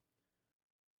 Rodrigo?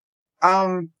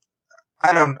 I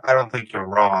don't think you're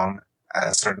wrong.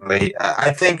 Certainly,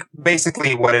 I think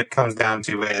basically what it comes down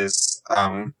to is,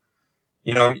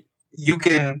 you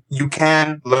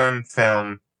can learn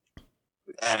film,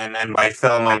 and by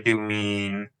film I do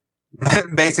mean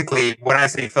basically when I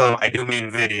say film I do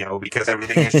mean video, because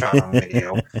everything is shot on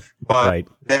video. But right.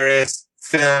 There is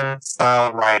film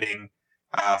style writing,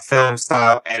 film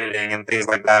style editing, and things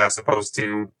like that, as opposed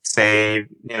to, say,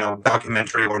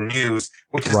 documentary or news,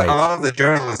 which is right. A lot of the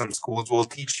journalism schools will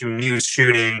teach you news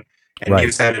shooting and right.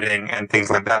 news editing and things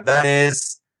like that. That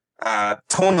is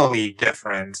tonally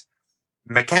different.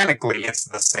 Mechanically, it's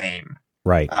the same.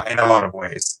 Right. In a lot of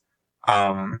ways.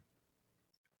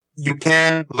 You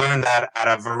can learn that at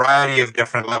a variety of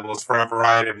different levels for a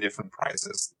variety of different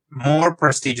prices. More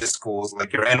prestigious schools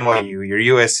like your NYU,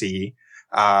 your USC,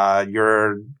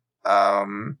 your, I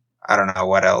don't know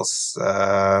what else,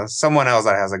 someone else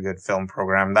that has a good film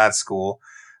program, that school,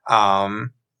 your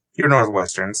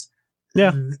Northwesterns.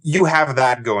 Yeah. You have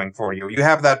that going for you. You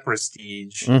have that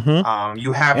prestige. Mm-hmm.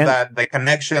 You have the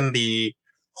connection, the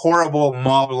horrible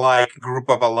mob-like group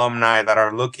of alumni that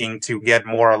are looking to get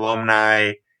more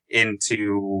alumni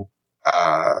into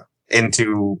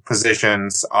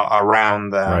positions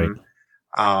around them.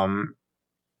 Right.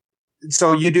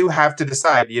 So you do have to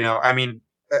decide,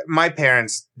 my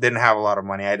parents didn't have a lot of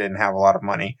money. I didn't have a lot of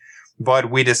money,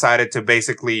 but we decided to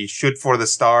basically shoot for the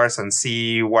stars and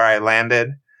see where I landed.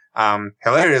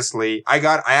 Hilariously,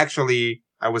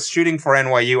 I was shooting for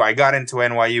NYU. I got into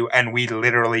NYU and we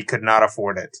literally could not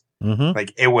afford it. Mm-hmm.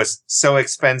 Like, it was so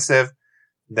expensive.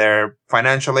 Their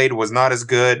financial aid was not as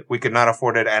good. We could not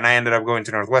afford it. And I ended up going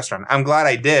to Northwestern. I'm glad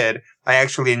I did. I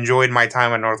actually enjoyed my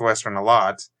time at Northwestern a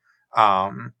lot.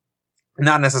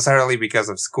 Not necessarily because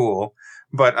of school,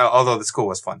 but, although the school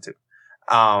was fun too.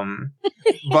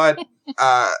 But,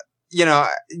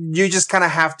 you just kind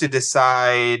of have to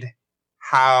decide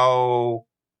how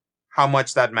how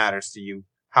much that matters to you,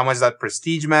 how much that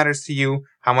prestige matters to you,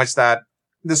 how much that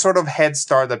the sort of head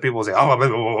start that people say, oh, blah, blah,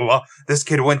 blah, blah, this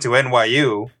kid went to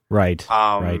NYU. Right.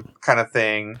 Kind of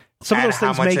thing. Some of those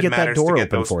things may get that door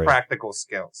open for you. Practical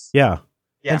skills. Yeah.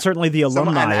 And certainly the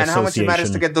alumni association. And how much it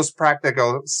matters to get those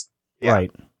practicals. Yeah.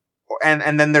 Right.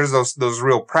 And then there's those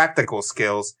real practical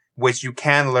skills, which you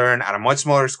can learn at a much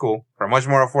smaller school for a much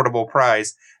more affordable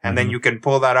price. And then you can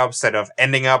pull that upset of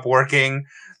ending up working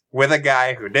with a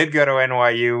guy who did go to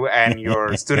NYU, and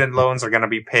your student loans are going to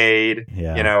be paid,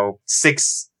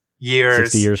 6 years.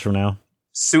 60 years from now.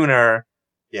 Sooner,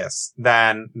 yes,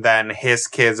 than his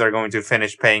kids are going to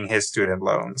finish paying his student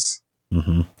loans.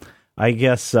 Mm-hmm. I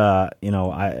guess,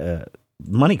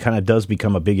 money kind of does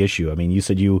become a big issue. I mean, you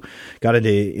said you got into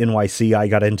NYC, I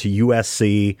got into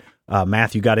USC,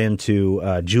 Matthew got into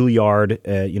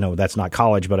Juilliard. That's not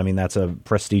college, but I mean, that's a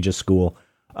prestigious school.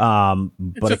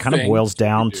 But it kind of boils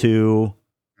down to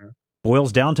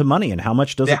money and how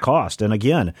much does it cost. And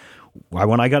again,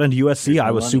 when I got into USC,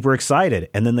 I was super excited.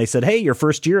 And then they said, hey, your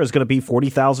first year is going to be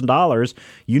 $40,000.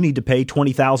 You need to pay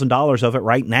 $20,000 of it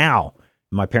right now.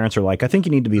 My parents are like, I think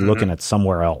you need to be looking at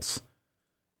somewhere else.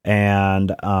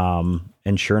 And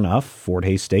sure enough, Fort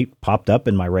Hays State popped up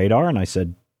in my radar, and I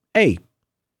said, hey,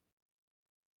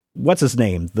 what's his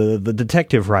name? The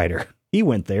detective writer. He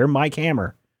went there. Mike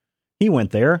Hammer. He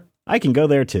went there. I can go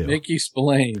there too. Mickey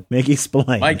Spillane.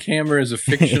 Mike Hammer is a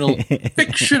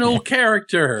fictional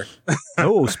character.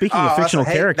 Oh, speaking of fictional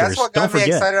characters, that's what got me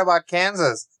excited about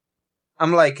Kansas.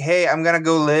 I'm like, hey, I'm gonna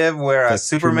go live where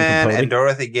Superman and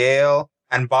Dorothy Gale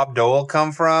and Bob Dole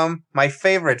come from. My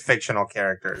favorite fictional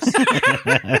characters.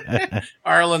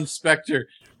 Arlen Specter.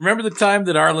 Remember the time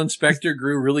that Arlen Specter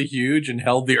grew really huge and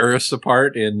held the Earths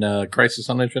apart in Crisis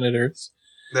on Infinite Earths?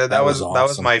 That was awesome. That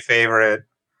was my favorite.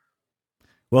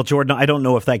 Well, Jordan, I don't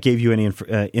know if that gave you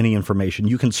any information.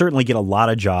 You can certainly get a lot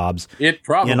of jobs. It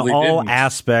probably in all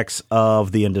aspects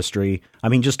of the industry. I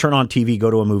mean, just turn on TV,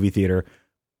 go to a movie theater.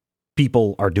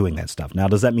 People are doing that stuff. Now,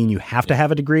 does that mean you have to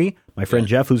have a degree? My friend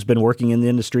Jeff, who's been working in the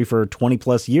industry for 20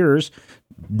 plus years,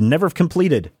 never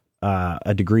completed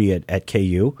a degree at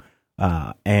KU,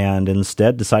 and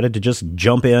instead decided to just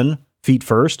jump in feet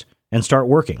first and start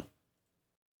working.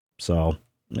 So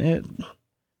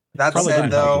that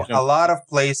said, though, a lot of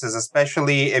places,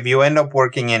 especially if you end up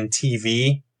working in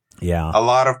TV, a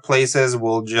lot of places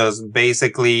will just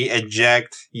basically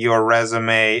eject your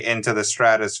resume into the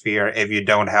stratosphere if you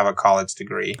don't have a college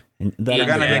degree. You're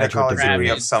going to need a college degree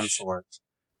of some sort.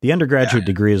 The undergraduate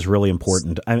degree is really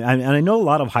important. And I know a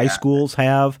lot of high schools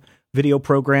have video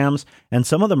programs, and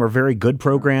some of them are very good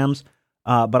programs.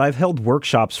 But I've held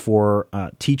workshops for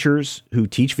teachers who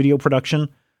teach video production.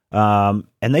 And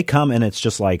they come and it's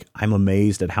just like, I'm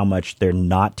amazed at how much they're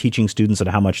not teaching students and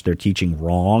how much they're teaching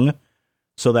wrong.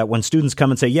 So that when students come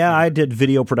and say, yeah, I did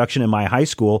video production in my high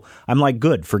school, I'm like,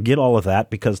 good, forget all of that,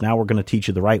 because now we're going to teach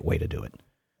you the right way to do it.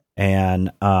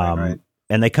 And, and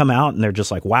they come out and they're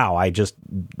just like, wow, I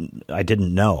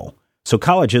didn't know. So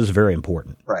college is very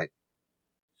important. Right.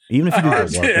 Even if you do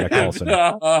good work at a call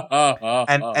center.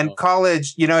 And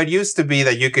college, it used to be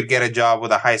that you could get a job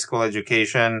with a high school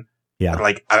education. Yeah.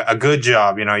 Like a good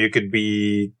job, you could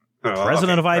be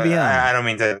president of IBM. I don't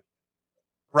mean to.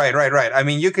 Right. I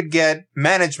mean, you could get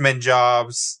management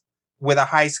jobs with a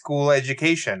high school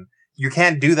education. You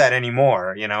can't do that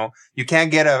anymore. You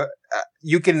can't get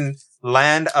you can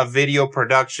land a video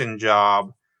production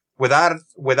job without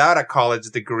a college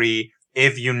degree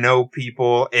if you know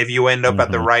people, if you end up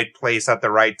at the right place at the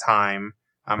right time.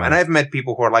 And I've met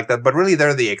people who are like that, but really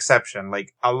they're the exception.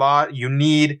 Like you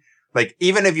need. Like,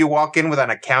 even if you walk in with an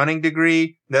accounting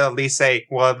degree, they'll at least say,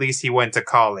 well, at least he went to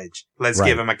college. Let's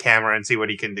give him a camera and see what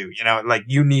he can do. Like,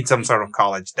 you need some sort of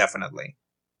college, definitely.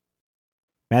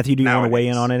 Matthew, do you want to weigh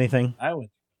in on anything? I would.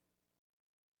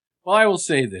 Well, I will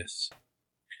say this.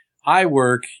 I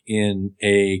work in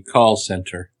a call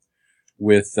center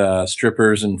with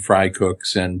strippers and fry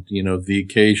cooks and, the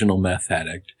occasional meth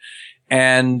addict.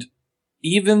 And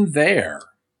even there,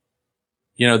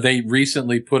 they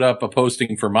recently put up a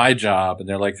posting for my job and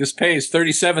they're like, this pays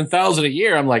 $37,000 a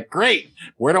year. I'm like, great.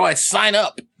 Where do I sign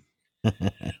up?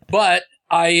 But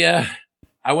I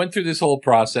went through this whole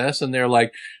process and they're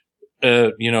like,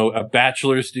 a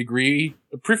bachelor's degree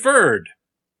preferred.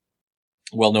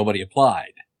 Well, nobody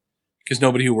applied because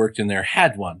nobody who worked in there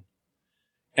had one.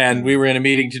 And we were in a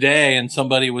meeting today and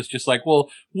somebody was just like,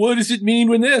 well, what does it mean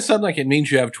when this? I'm like, it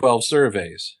means you have 12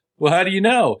 surveys. Well, how do you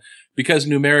know? Because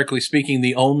numerically speaking,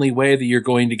 the only way that you're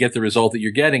going to get the result that you're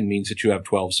getting means that you have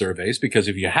 12 surveys. Because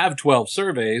if you have 12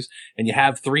 surveys and you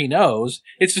have 3 no's,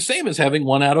 it's the same as having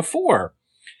 1 out of 4.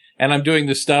 and I'm doing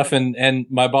this stuff, and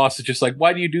my boss is just like,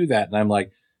 why do you do that? And I'm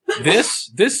like, this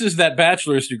is that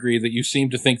bachelor's degree that you seem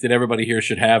to think that everybody here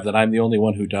should have, that I'm the only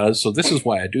one who does. So this is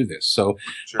why I do this. So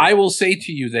sure. I will say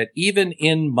to you that even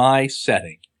in my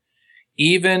setting,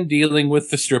 even dealing with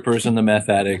the strippers and the meth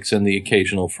addicts and the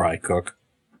occasional fry cook,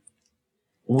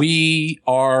 we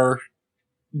are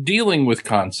dealing with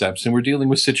concepts and we're dealing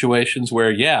with situations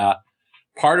where,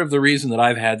 part of the reason that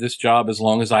I've had this job as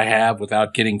long as I have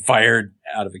without getting fired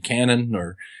out of a cannon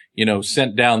or,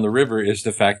 sent down the river is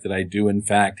the fact that I do in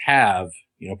fact have,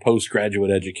 postgraduate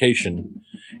education.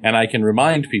 And I can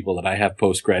remind people that I have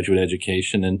postgraduate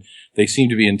education, and they seem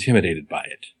to be intimidated by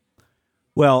it.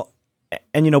 Well,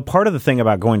 and part of the thing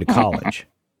about going to college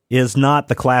is not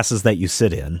the classes that you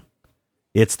sit in.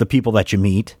 It's the people that you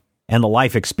meet and the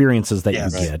life experiences that you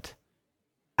get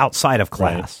outside of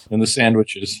class. Right. And the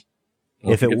sandwiches.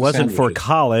 If it wasn't for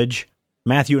college,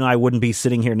 Matthew and I wouldn't be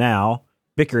sitting here now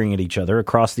bickering at each other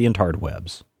across the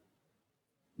interwebs.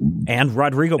 And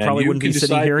Rodrigo probably wouldn't be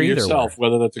sitting here either. Yourself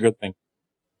whether that's a good thing.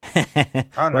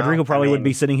 Rodrigo probably wouldn't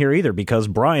be sitting here either because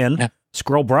Brian,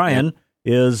 Squirrel Brian,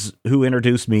 is who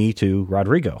introduced me to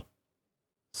Rodrigo.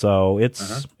 So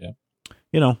it's,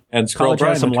 and Squirrel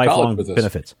Brian has some lifelong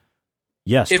benefits.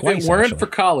 Yes, if it weren't for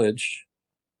college,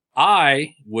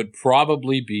 I would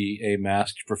probably be a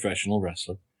masked professional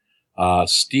wrestler.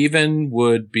 Steven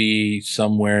would be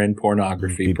somewhere in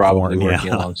pornography, probably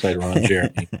working alongside Ron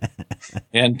Jeremy.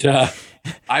 And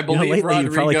I believe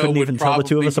Rodrigo would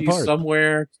probably be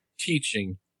somewhere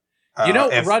teaching.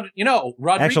 Rodrigo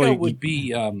would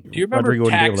be. Do you remember Rodrigo Taxi? Wouldn't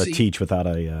be able to teach without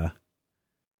a.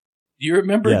 Do you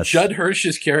remember Judd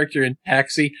Hirsch's character in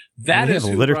Taxi? That is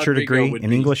a literature degree,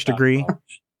 an English degree.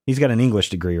 He's got an English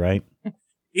degree, right?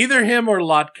 Either him or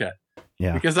Lotka.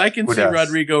 Yeah. Because I can see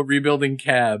Rodrigo rebuilding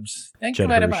cabs. Thank you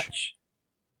very much.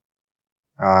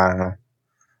 I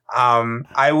don't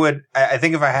know. I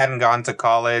think if I hadn't gone to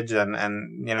college and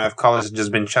if college had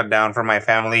just been shut down for my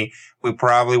family, we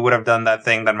probably would have done that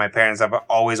thing that my parents have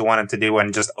always wanted to do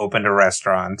and just opened a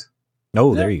restaurant.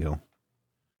 Oh, there you go.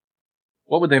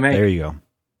 What would they make? There you go.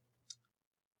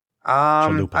 I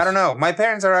don't know. My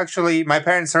parents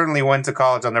certainly went to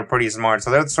college and they're pretty smart.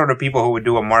 So they're the sort of people who would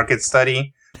do a market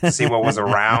study to see what was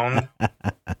around.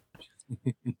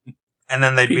 And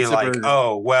then they'd be like,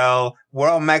 oh, well, we're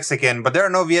all Mexican, but there are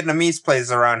no Vietnamese places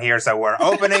around here. So we're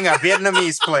opening a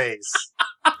Vietnamese place.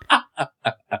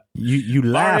 You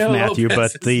laugh, Matthew,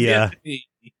 but the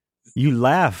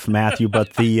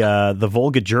the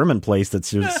Volga German place that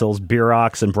sells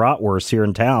Bierox and bratwurst here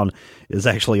in town is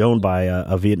actually owned by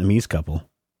a Vietnamese couple.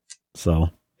 So,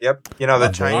 yep,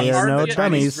 the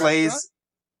Chinese place.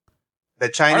 The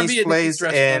Chinese place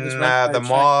in the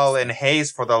mall in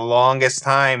Hayes for the longest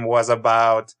time was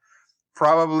about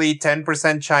probably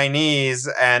 10% Chinese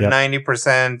and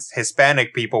 90%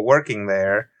 Hispanic people working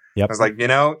there. Yep. It's like,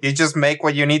 you just make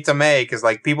what you need to make. It's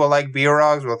like people like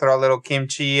Bierogs. We'll throw a little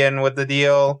kimchi in with the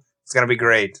deal. It's going to be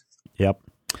great. Yep.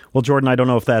 Well, Jordan, I don't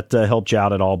know if that helped you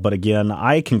out at all, but again,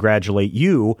 I congratulate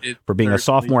you for being a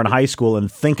sophomore in high school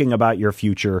and thinking about your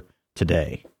future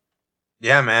today.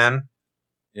 Yeah, man.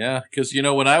 Yeah, because,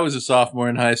 when I was a sophomore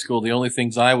in high school, the only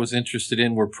things I was interested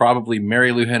in were probably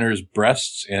Mary Lou Henner's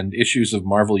breasts and issues of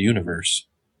Marvel Universe.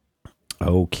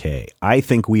 Okay. I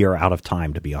think we are out of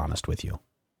time, to be honest with you.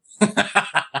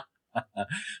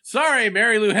 Sorry,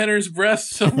 Mary Lou Henner's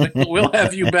breasts. We'll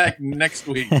have you back next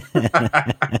week.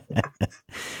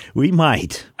 We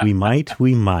might.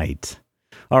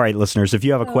 All right, listeners, if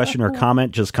you have a question or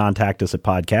comment, just contact us at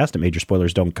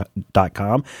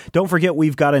podcast@majorspoilers.com. Don't forget,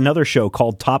 we've got another show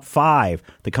called Top 5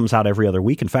 that comes out every other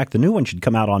week. In fact, the new one should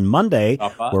come out on Monday,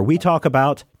 where we talk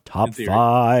about Top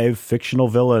 5 fictional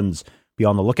villains. Be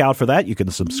on the lookout for that. You can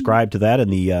subscribe to that in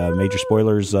the Major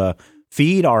Spoilers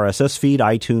feed, RSS feed,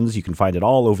 iTunes. You can find it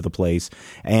all over the place.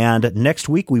 And next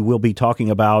week, we will be talking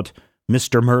about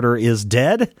Mr. Murder is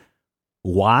Dead.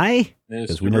 Why?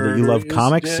 Because we know that you love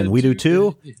comics, and we do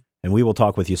too. And we will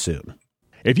talk with you soon.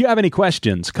 If you have any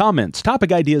questions, comments,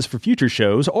 topic ideas for future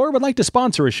shows, or would like to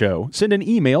sponsor a show, send an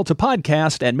email to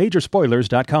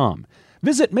podcast@majorspoilers.com.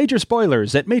 Visit Major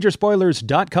Spoilers at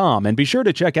majorspoilers.com and be sure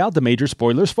to check out the Major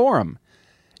Spoilers Forum.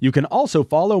 You can also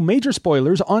follow Major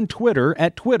Spoilers on Twitter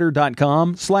at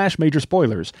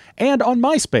twitter.com/majorspoilers and on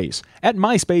MySpace at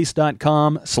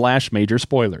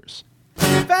myspace.com/majorspoilers.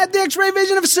 Fat the X-ray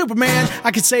vision of a Superman. I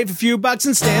could save a few bucks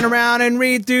and stand around and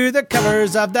read through the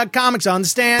covers of the comics on the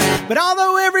stand. But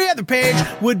although every other page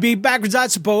would be backwards, I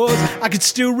suppose I could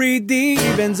still read the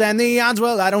evens and the odds.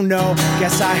 Well, I don't know.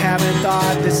 Guess I haven't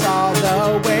thought this all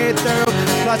the way through.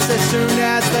 Plus, as soon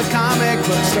as the comic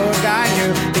book store guy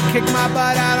knew, they kicked my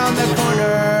butt out on the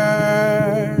corner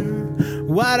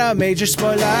What a major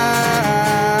spoiler.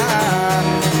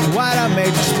 What a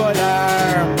major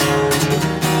spoiler.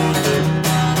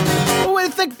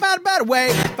 Think about a better way.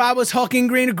 If I was hulking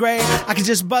green or gray, I could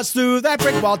just bust through that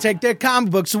brick wall, take their comic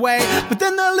books away. But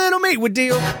then the little meat would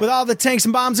deal with all the tanks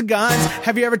and bombs and guns.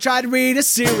 Have you ever tried to read a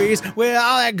series with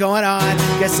all that going on?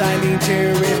 Guess I need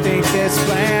to rethink this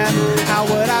plan. How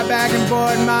would I back and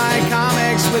board my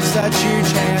comics with such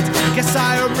huge hands? Guess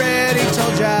I already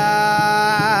told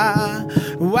ya.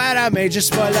 What a major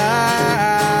spoiler.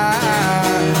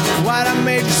 What a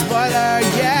major spoiler.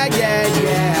 Yeah, yeah,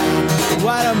 yeah.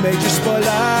 What a major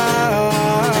spoiler.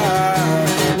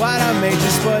 What a major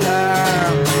spoiler.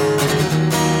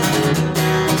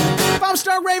 If I'm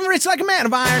Stark Raven rich like a man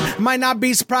of iron, I might not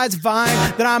be surprised to find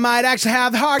that I might actually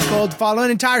have the heart cold to follow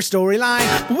an entire storyline.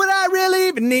 But would I really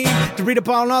even need to read up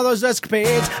on all those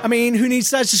escapades? I mean, who needs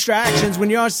such distractions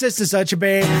when your sister's such a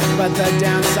babe? But the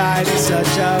downside is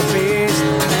such a beast.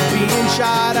 Being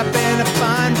shot up in a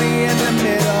fun, being in the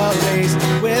Middle East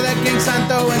with a gang sign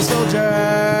throwing soldier.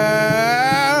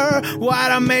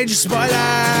 What a major spoiler.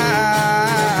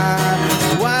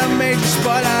 What a major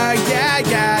spoiler. Yeah,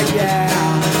 yeah, yeah.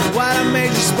 What a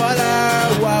major spoiler.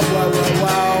 Whoa, whoa, whoa,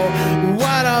 whoa.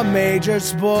 What a major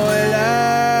spoiler.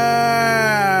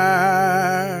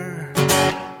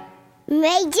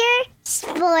 Major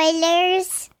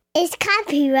Spoilers is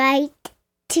copyright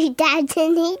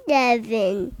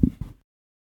 2011.